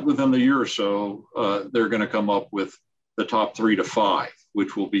intent within the year or so, they're going to come up with the top 3 to 5,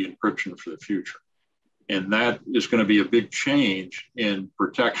 which will be encryption for the future. And that is going to be a big change in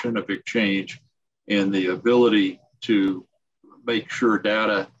protection, a big change in the ability to make sure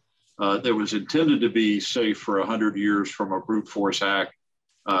data that was intended to be safe for 100 years from a brute force hack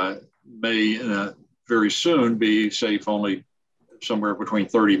may very soon be safe only somewhere between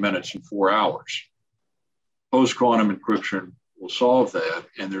 30 minutes and 4 hours. Post-quantum encryption will solve that,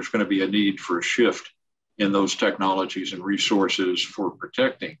 and there's going to be a need for a shift in those technologies and resources for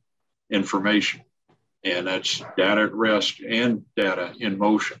protecting information. And that's data at rest and data in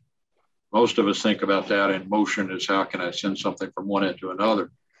motion. Most of us think about data in motion as how can I send something from one end to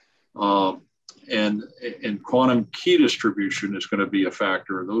another. And quantum key distribution is going to be a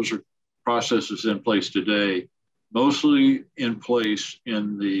factor. Those are processes in place today, mostly in place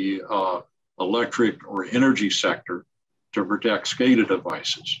in the electric or energy sector to protect SCADA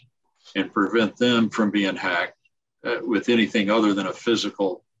devices and prevent them from being hacked with anything other than a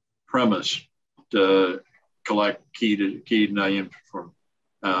physical premise to collect keyed name from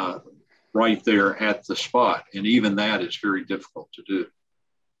right there at the spot. And even that is very difficult to do.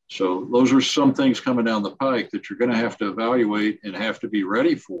 So those are some things coming down the pike that you're going to have to evaluate and have to be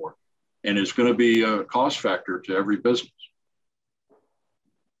ready for. And it's going to be a cost factor to every business.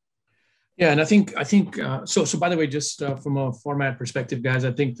 Yeah, and I think so by the way, just from a format perspective, guys,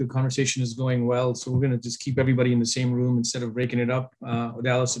 I think the conversation is going well. So we're going to just keep everybody in the same room instead of breaking it up.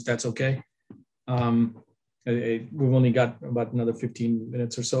 Dallas, if that's okay. We've only got about another 15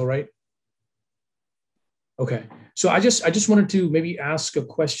 minutes or so, right? Okay. So I just wanted to maybe ask a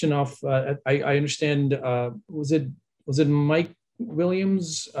question of I understand was it Mike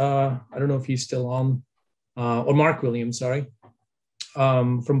Williams? I don't know if he's still on, or Mark Williams, sorry.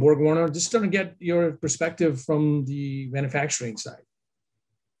 From Borg Warner, just trying to get your perspective from the manufacturing side.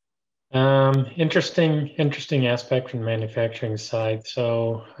 Interesting aspect from the manufacturing side.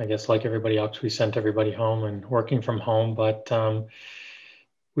 So I guess like everybody else, we sent everybody home and working from home, but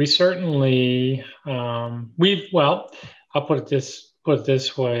we certainly I'll put it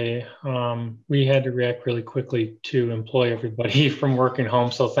this way. We had to react really quickly to employ everybody from working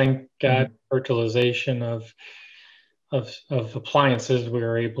home. So thank God, virtualization of appliances, we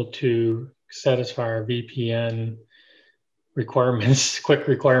were able to satisfy our VPN requirements, quick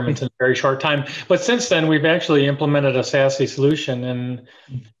requirements in a very short time. But since then, we've actually implemented a SASE solution,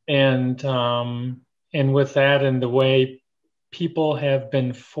 and and with that and the way people have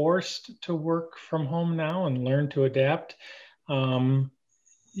been forced to work from home now and learn to adapt,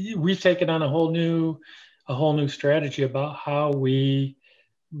 we've taken on a whole new strategy about how we,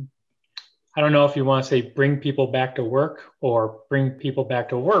 I don't know if you want to say bring people back to work or bring people back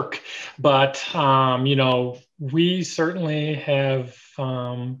to work, but we certainly have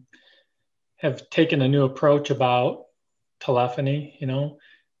taken a new approach about telephony.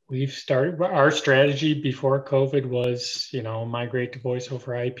 We've started our strategy before COVID was, migrate to voice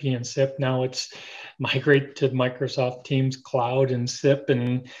over IP and SIP. Now it's migrate to Microsoft Teams cloud and SIP,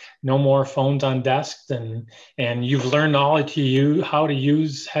 and no more phones on desks. And you've learned how to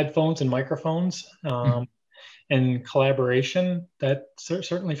use headphones and microphones and collaboration. That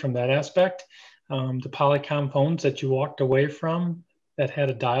certainly from that aspect, the Polycom phones that you walked away from that had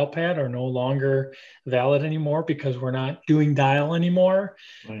a dial pad are no longer valid anymore because we're not doing dial anymore.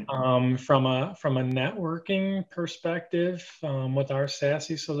 Right. From a networking perspective, with our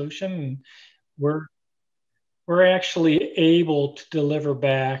SASE solution, we're actually able to deliver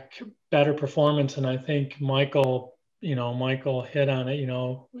back better performance. And I think Michael hit on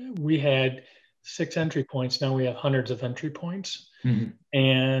it. We had 6 entry points. Now we have hundreds of entry points. Mm-hmm.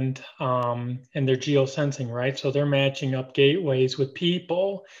 And they're geosensing, right? So they're matching up gateways with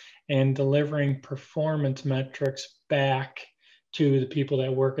people and delivering performance metrics back to the people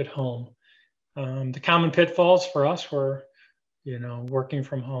that work at home. The common pitfalls for us were, working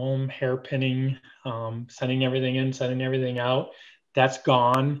from home, hairpinning, sending everything in, sending everything out. That's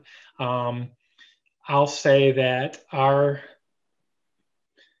gone. I'll say that our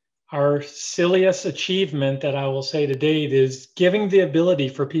silliest achievement that I will say to date is giving the ability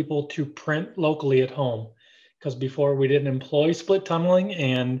for people to print locally at home. Because before we didn't employ split tunneling,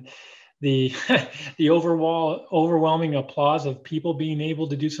 and the overwhelming applause of people being able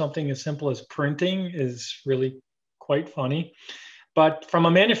to do something as simple as printing is really quite funny. But from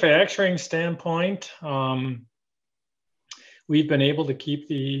a manufacturing standpoint, we've been able to keep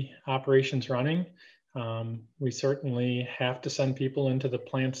the operations running. We certainly have to send people into the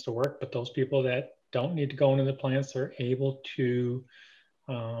plants to work, but those people that don't need to go into the plants are able to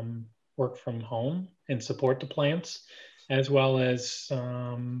work from home and support the plants, as well as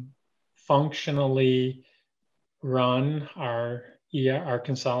functionally run our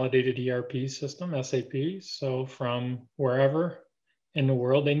consolidated ERP system, SAP. So from wherever in the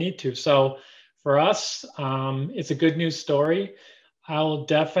world they need to. So for us, it's a good news story. I'll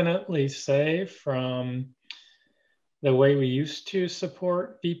definitely say from the way we used to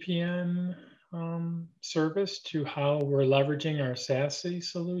support VPN service to how we're leveraging our SASE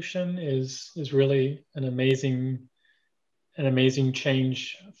solution is really an amazing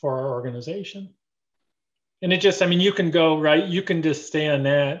change for our organization. And it just, you can go, right? You can just stay on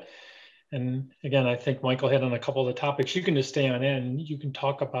that. And again, I think Michael hit on a couple of the topics. You can just stay on it and you can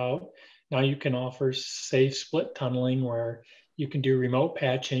talk about, now you can offer safe split tunneling where you can do remote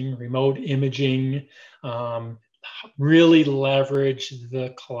patching, remote imaging, really leverage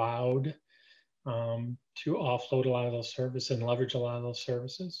the cloud to offload a lot of those services and leverage a lot of those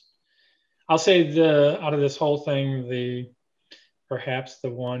services. I'll say out of this whole thing, perhaps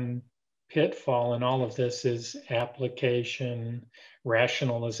the one pitfall in all of this is application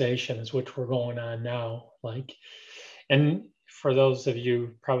rationalization, is which we're going on now. And for those of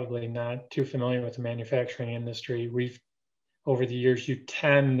you probably not too familiar with the manufacturing industry, over the years, you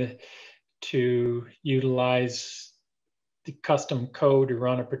tend to utilize the custom code to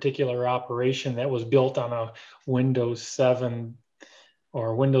run a particular operation that was built on a Windows 7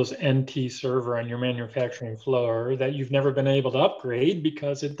 or Windows NT server on your manufacturing floor that you've never been able to upgrade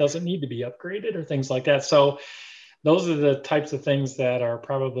because it doesn't need to be upgraded or things like that. So those are the types of things that are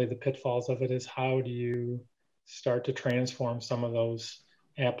probably the pitfalls of it, is how do you start to transform some of those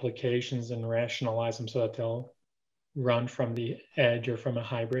applications and rationalize them so that they'll run from the edge or from a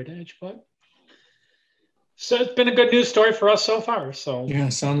hybrid edge. But so it's been a good news story for us so far. So yeah,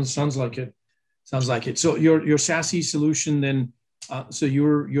 sounds like it. Sounds like it. So your SASE solution then, so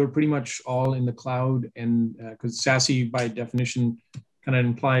you're pretty much all in the cloud, and because SASE by definition kind of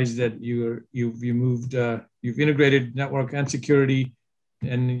implies that you've integrated network and security,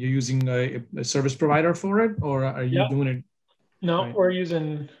 and you're using a service provider for it, or are you doing it? No, right?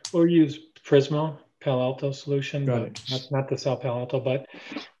 We'll use Prisma, Palo Alto solution, but not to sell Palo Alto, but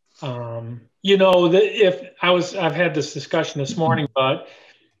I've had this discussion this morning, but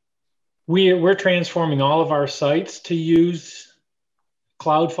we're transforming all of our sites to use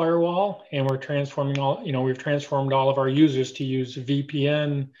cloud firewall, and we've transformed all of our users to use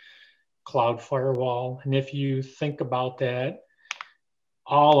VPN cloud firewall. And if you think about that,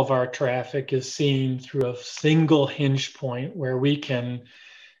 all of our traffic is seen through a single hinge point where we can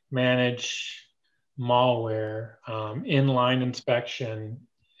manage malware, inline inspection,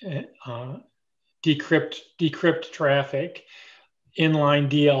 decrypt traffic, inline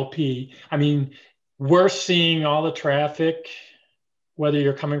DLP. I mean, we're seeing all the traffic, whether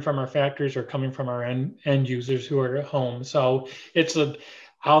you're coming from our factories or coming from our end users who are at home. So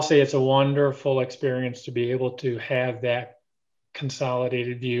I'll say it's a wonderful experience to be able to have that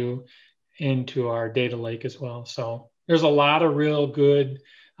consolidated view into our data lake as well. So there's a lot of real good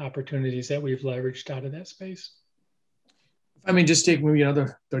opportunities that we've leveraged out of that space. If I may just take maybe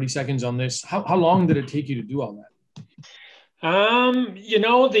another 30 seconds on this. How long did it take you to do all that?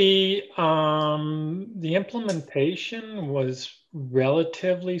 The implementation was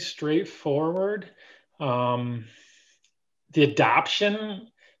relatively straightforward. The adoption,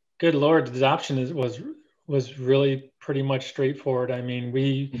 good Lord, the adoption was really pretty much straightforward. I mean,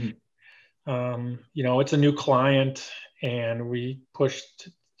 it's a new client, and we pushed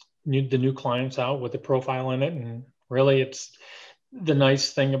the new clients out with the profile in it, and really, it's the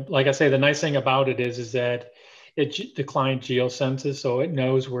nice thing. Like I say, the nice thing about it is that the client geosenses, so it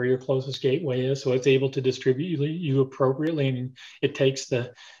knows where your closest gateway is, so it's able to distribute you appropriately, and it takes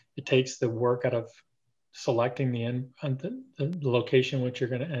the work out of selecting the location which you're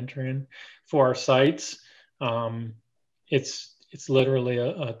going to enter in. For our sites, it's literally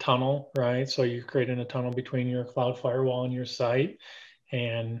a tunnel, right? So you're creating a tunnel between your cloud firewall and your site,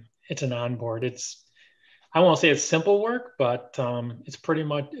 and it's an onboard. I won't say it's simple work, but it's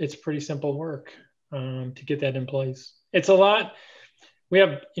pretty simple work to get that in place. It's a lot. We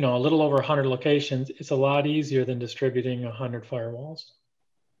have a little over 100 locations. It's a lot easier than distributing 100 firewalls.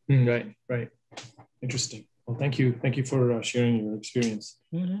 Right. Interesting. Well, thank you for sharing your experience.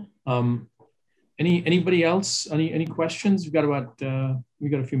 Mm-hmm. Anybody else? Any questions? We got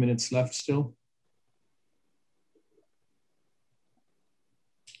a few minutes left still.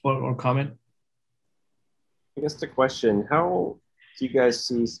 Or comment? I guess the question: how do you guys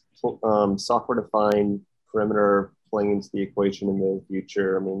see software-defined perimeter playing into the equation in the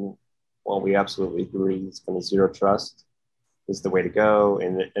future? I mean, while we absolutely agree it's kind of zero trust is the way to go,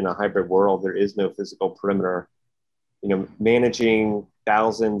 in a hybrid world, there is no physical perimeter. Managing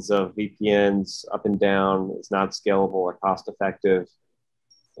thousands of VPNs up and down is not scalable or cost-effective,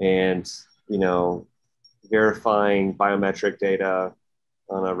 and verifying biometric data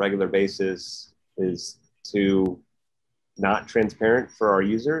on a regular basis is too not transparent for our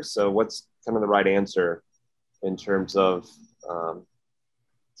users. So what's kind of the right answer in terms of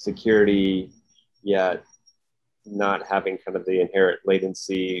security, yet not having kind of the inherent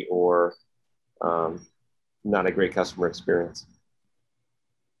latency or not a great customer experience?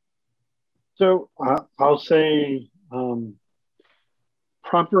 So I'll say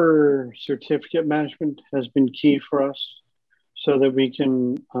proper certificate management has been key for us so that we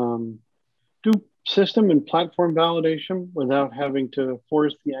can do system and platform validation without having to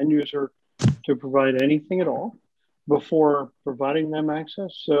force the end user to provide anything at all before providing them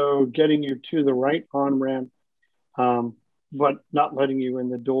access. So getting you to the right on-ramp, but not letting you in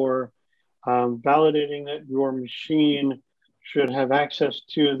the door, validating that your machine should have access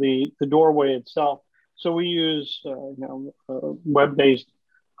to the doorway itself. So we use web-based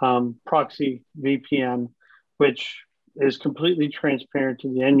proxy VPN, which is completely transparent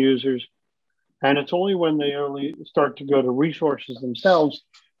to the end users. And it's only when they start to go to resources themselves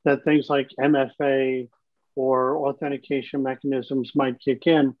that things like MFA or authentication mechanisms might kick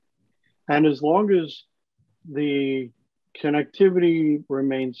in. And as long as the connectivity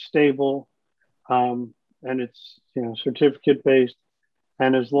remains stable and it's certificate based,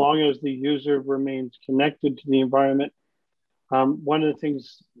 and as long as the user remains connected to the environment, one of the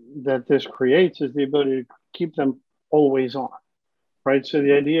things that this creates is the ability to keep them always on, right? So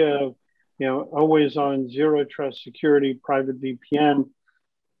the idea of always on zero trust security private VPN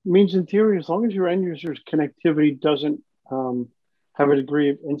means, in theory, as long as your end user's connectivity doesn't have a degree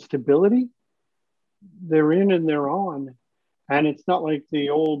of instability, they're in and they're on. And it's not like the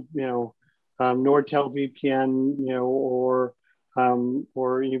old, Nortel VPN, or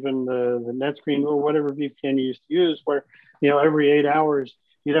even the NetScreen or whatever VPN you used to use, where every 8 hours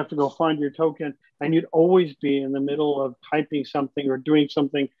you'd have to go find your token, and you'd always be in the middle of typing something or doing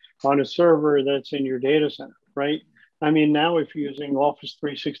something on a server that's in your data center, right? I mean, now if you're using Office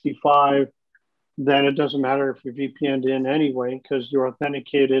 365, then it doesn't matter if you're VPN'd in anyway, because you're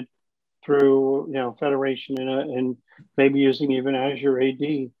authenticated through federation and maybe using even Azure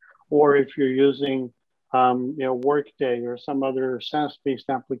AD, or if you're using Workday or some other SaaS-based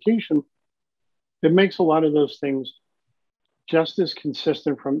application, it makes a lot of those things just as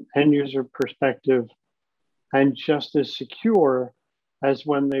consistent from end user perspective and just as secure as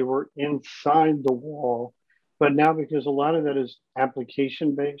when they were inside the wall. But now, because a lot of that is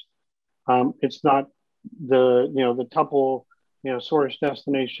application based, it's not the tuple, source,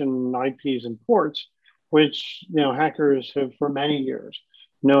 destination, IPs, and ports, which hackers have for many years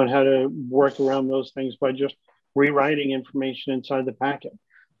known how to work around those things by just rewriting information inside the packet.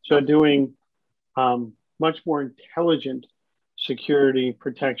 So doing much more intelligent security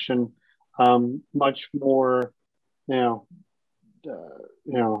protection, much more, I'm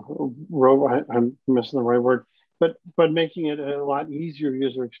missing the right word, but making it a lot easier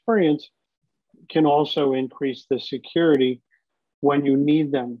user experience can also increase the security when you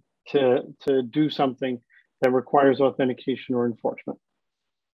need them to do something that requires authentication or enforcement.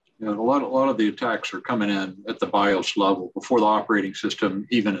 A lot of the attacks are coming in at the BIOS level before the operating system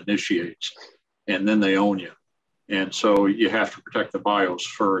even initiates, and then they own you. And so you have to protect the BIOS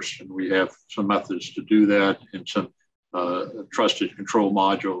first, and we have some methods to do that, and some trusted control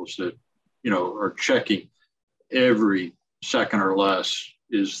modules that are checking every second or less.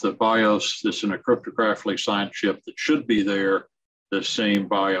 Is the BIOS that's in a cryptographically signed chip that should be there the same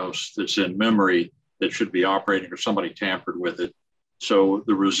BIOS that's in memory that should be operating, or somebody tampered with it? So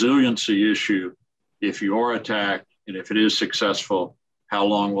the resiliency issue, if you are attacked and if it is successful, how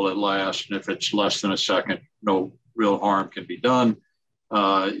long will it last? And if it's less than a second, no real harm can be done.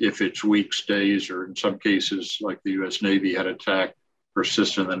 If it's weeks, days, or in some cases, like the US Navy had attack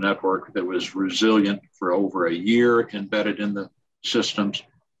persistent in the network that was resilient for over a year embedded in the systems,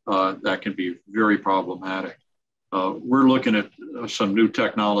 that can be very problematic. We're looking at some new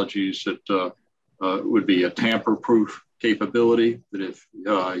technologies that would be a tamper-proof capability, that if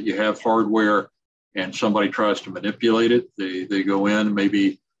you have hardware and somebody tries to manipulate it, they go in.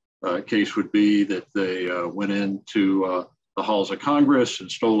 Maybe a case would be that they went into the halls of Congress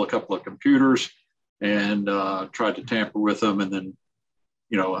and stole a couple of computers and tried to tamper with them, and then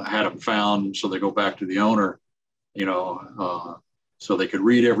had them found. So they go back to the owner, so they could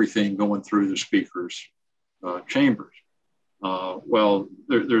read everything going through the speaker's chambers. Well,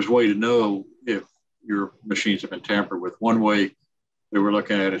 there's a way to know if your machines have been tampered with. One way they were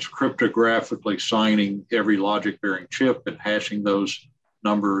looking at is cryptographically signing every logic-bearing chip and hashing those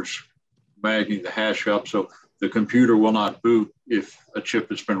numbers, magging the hash up, so the computer will not boot if a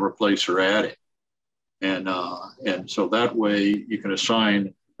chip has been replaced or added. And so that way you can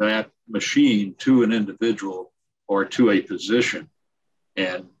assign that machine to an individual or to a position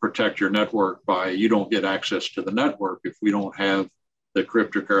and protect your network by, you don't get access to the network if we don't have the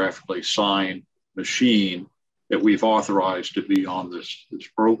cryptographically signed machine that we've authorized to be on this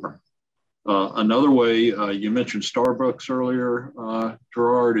program. Another way, you mentioned Starbucks earlier,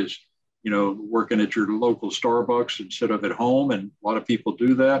 Gerard, is working at your local Starbucks instead of at home, and a lot of people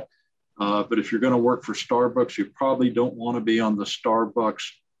do that. But if you're going to work for Starbucks, you probably don't want to be on the Starbucks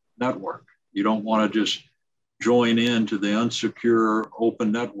network. You don't want to just join into the unsecure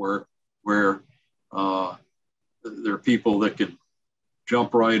open network where there are people that can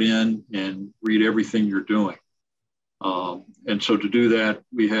jump right in and read everything you're doing. And so to do that,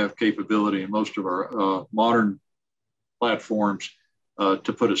 we have capability in most of our modern platforms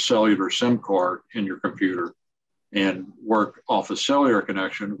to put a cellular SIM card in your computer and work off a cellular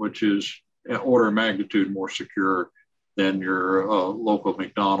connection, which is an order of magnitude more secure than your local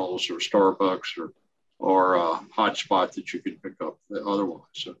McDonald's or Starbucks or hotspot that you can pick up otherwise.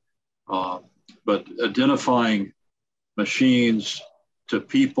 So, but identifying machines to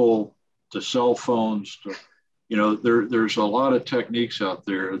people, to cell phones, to, there's a lot of techniques out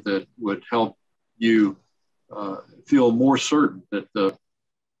there that would help you feel more certain that the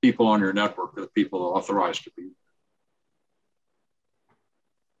people on your network are the people authorized to be.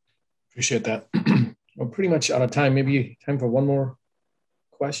 Appreciate that. We're pretty much out of time. Maybe time for one more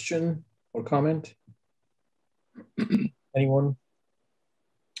question or comment. Anyone?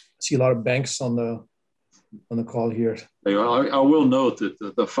 I see a lot of banks on the call here. I will note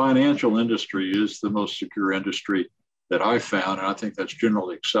that the financial industry is the most secure industry that I've found, and I think that's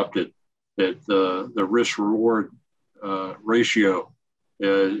generally accepted, that the risk-reward ratio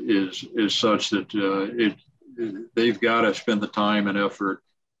is such that they've got to spend the time and effort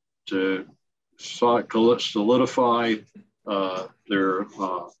to solidify their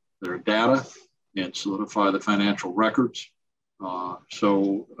data and solidify the financial records.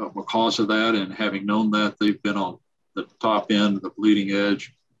 So because of that, and having known that, they've been on the top end, the bleeding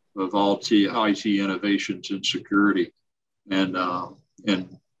edge of all IT innovations in security. And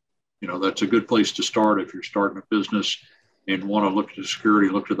that's a good place to start if you're starting a business and want to look to security,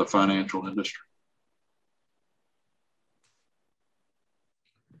 look to the financial industry.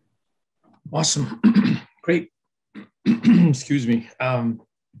 Awesome. Great. Excuse me. I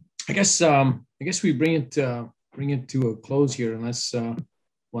guess we bring it to a close here, unless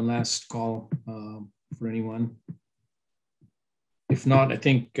one last call for anyone. If not, I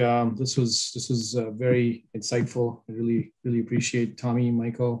think this was very insightful. I really appreciate Tommy,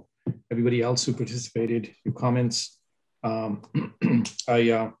 Michael, everybody else who participated, your comments. One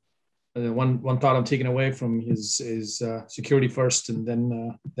thought I'm taking away from is security first, and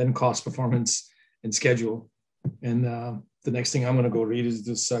then cost, performance, and schedule. And the next thing I'm going to go read is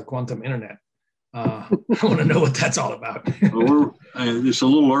this quantum internet. I want to know what that's all about. Well, it's a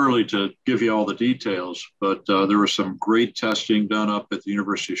little early to give you all the details, but there was some great testing done up at the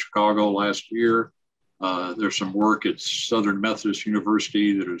University of Chicago last year. There's some work at Southern Methodist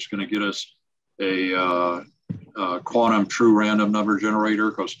University that is going to get us a quantum true random number generator,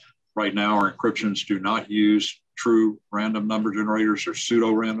 because right now our encryptions do not use true random number generators or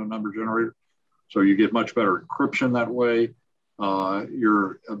pseudo random number generators. So you get much better encryption that way.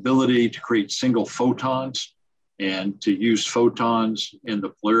 Your ability to create single photons and to use photons in the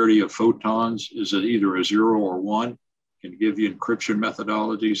polarity of photons is either a 0 or 1, can give you encryption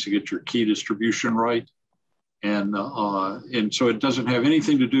methodologies to get your key distribution right. And so it doesn't have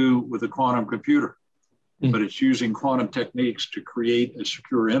anything to do with a quantum computer, but it's using quantum techniques to create a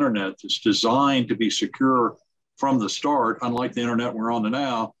secure internet that's designed to be secure from the start, unlike the internet we're on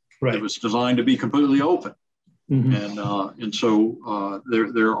now. Right. It was designed to be completely open. And so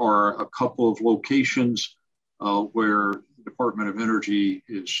there are a couple of locations where the Department of Energy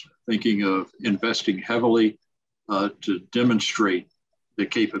is thinking of investing heavily to demonstrate the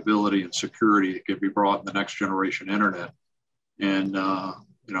capability and security that can be brought in the next generation internet. And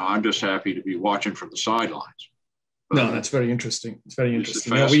I'm just happy to be watching from the sidelines. No, that's very interesting. It's very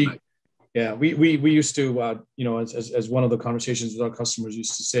interesting. We used to, as one of the conversations with our customers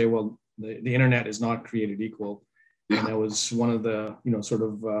used to say, well, the internet is not created equal. Yeah. And that was one of the,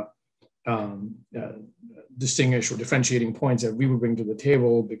 distinguish or differentiating points that we would bring to the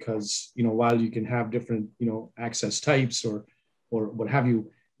table, because, while you can have different, access types or what have you,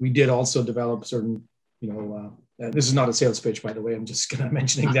 we did also develop certain, this is not a sales pitch, by the way, I'm just kind of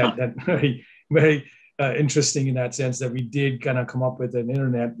mentioning that very, very interesting in that sense, that we did kind of come up with an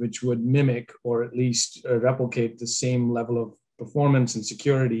internet which would mimic or at least replicate the same level of performance and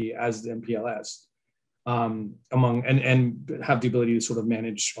security as the MPLS, and have the ability to sort of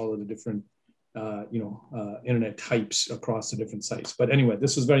manage all of the different internet types across the different sites. But anyway,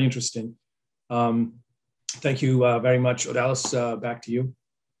 this was very interesting. Thank you very much. Odalis, back to you.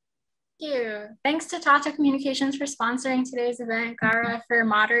 Thank you. Thanks to Tata Communications for sponsoring today's event, Gara for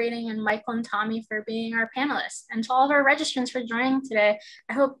moderating, and Michael and Tommy for being our panelists, and to all of our registrants for joining today.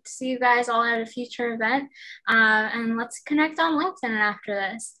 I hope to see you guys all at a future event, and let's connect on LinkedIn after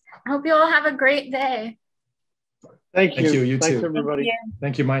this. I hope you all have a great day. Thank you. You Thanks, too. everybody.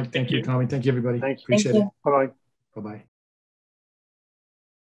 Thank you, Mike. Thank you, Tommy. Thank you, everybody. Thanks. Appreciate it. Bye-bye. Bye-bye.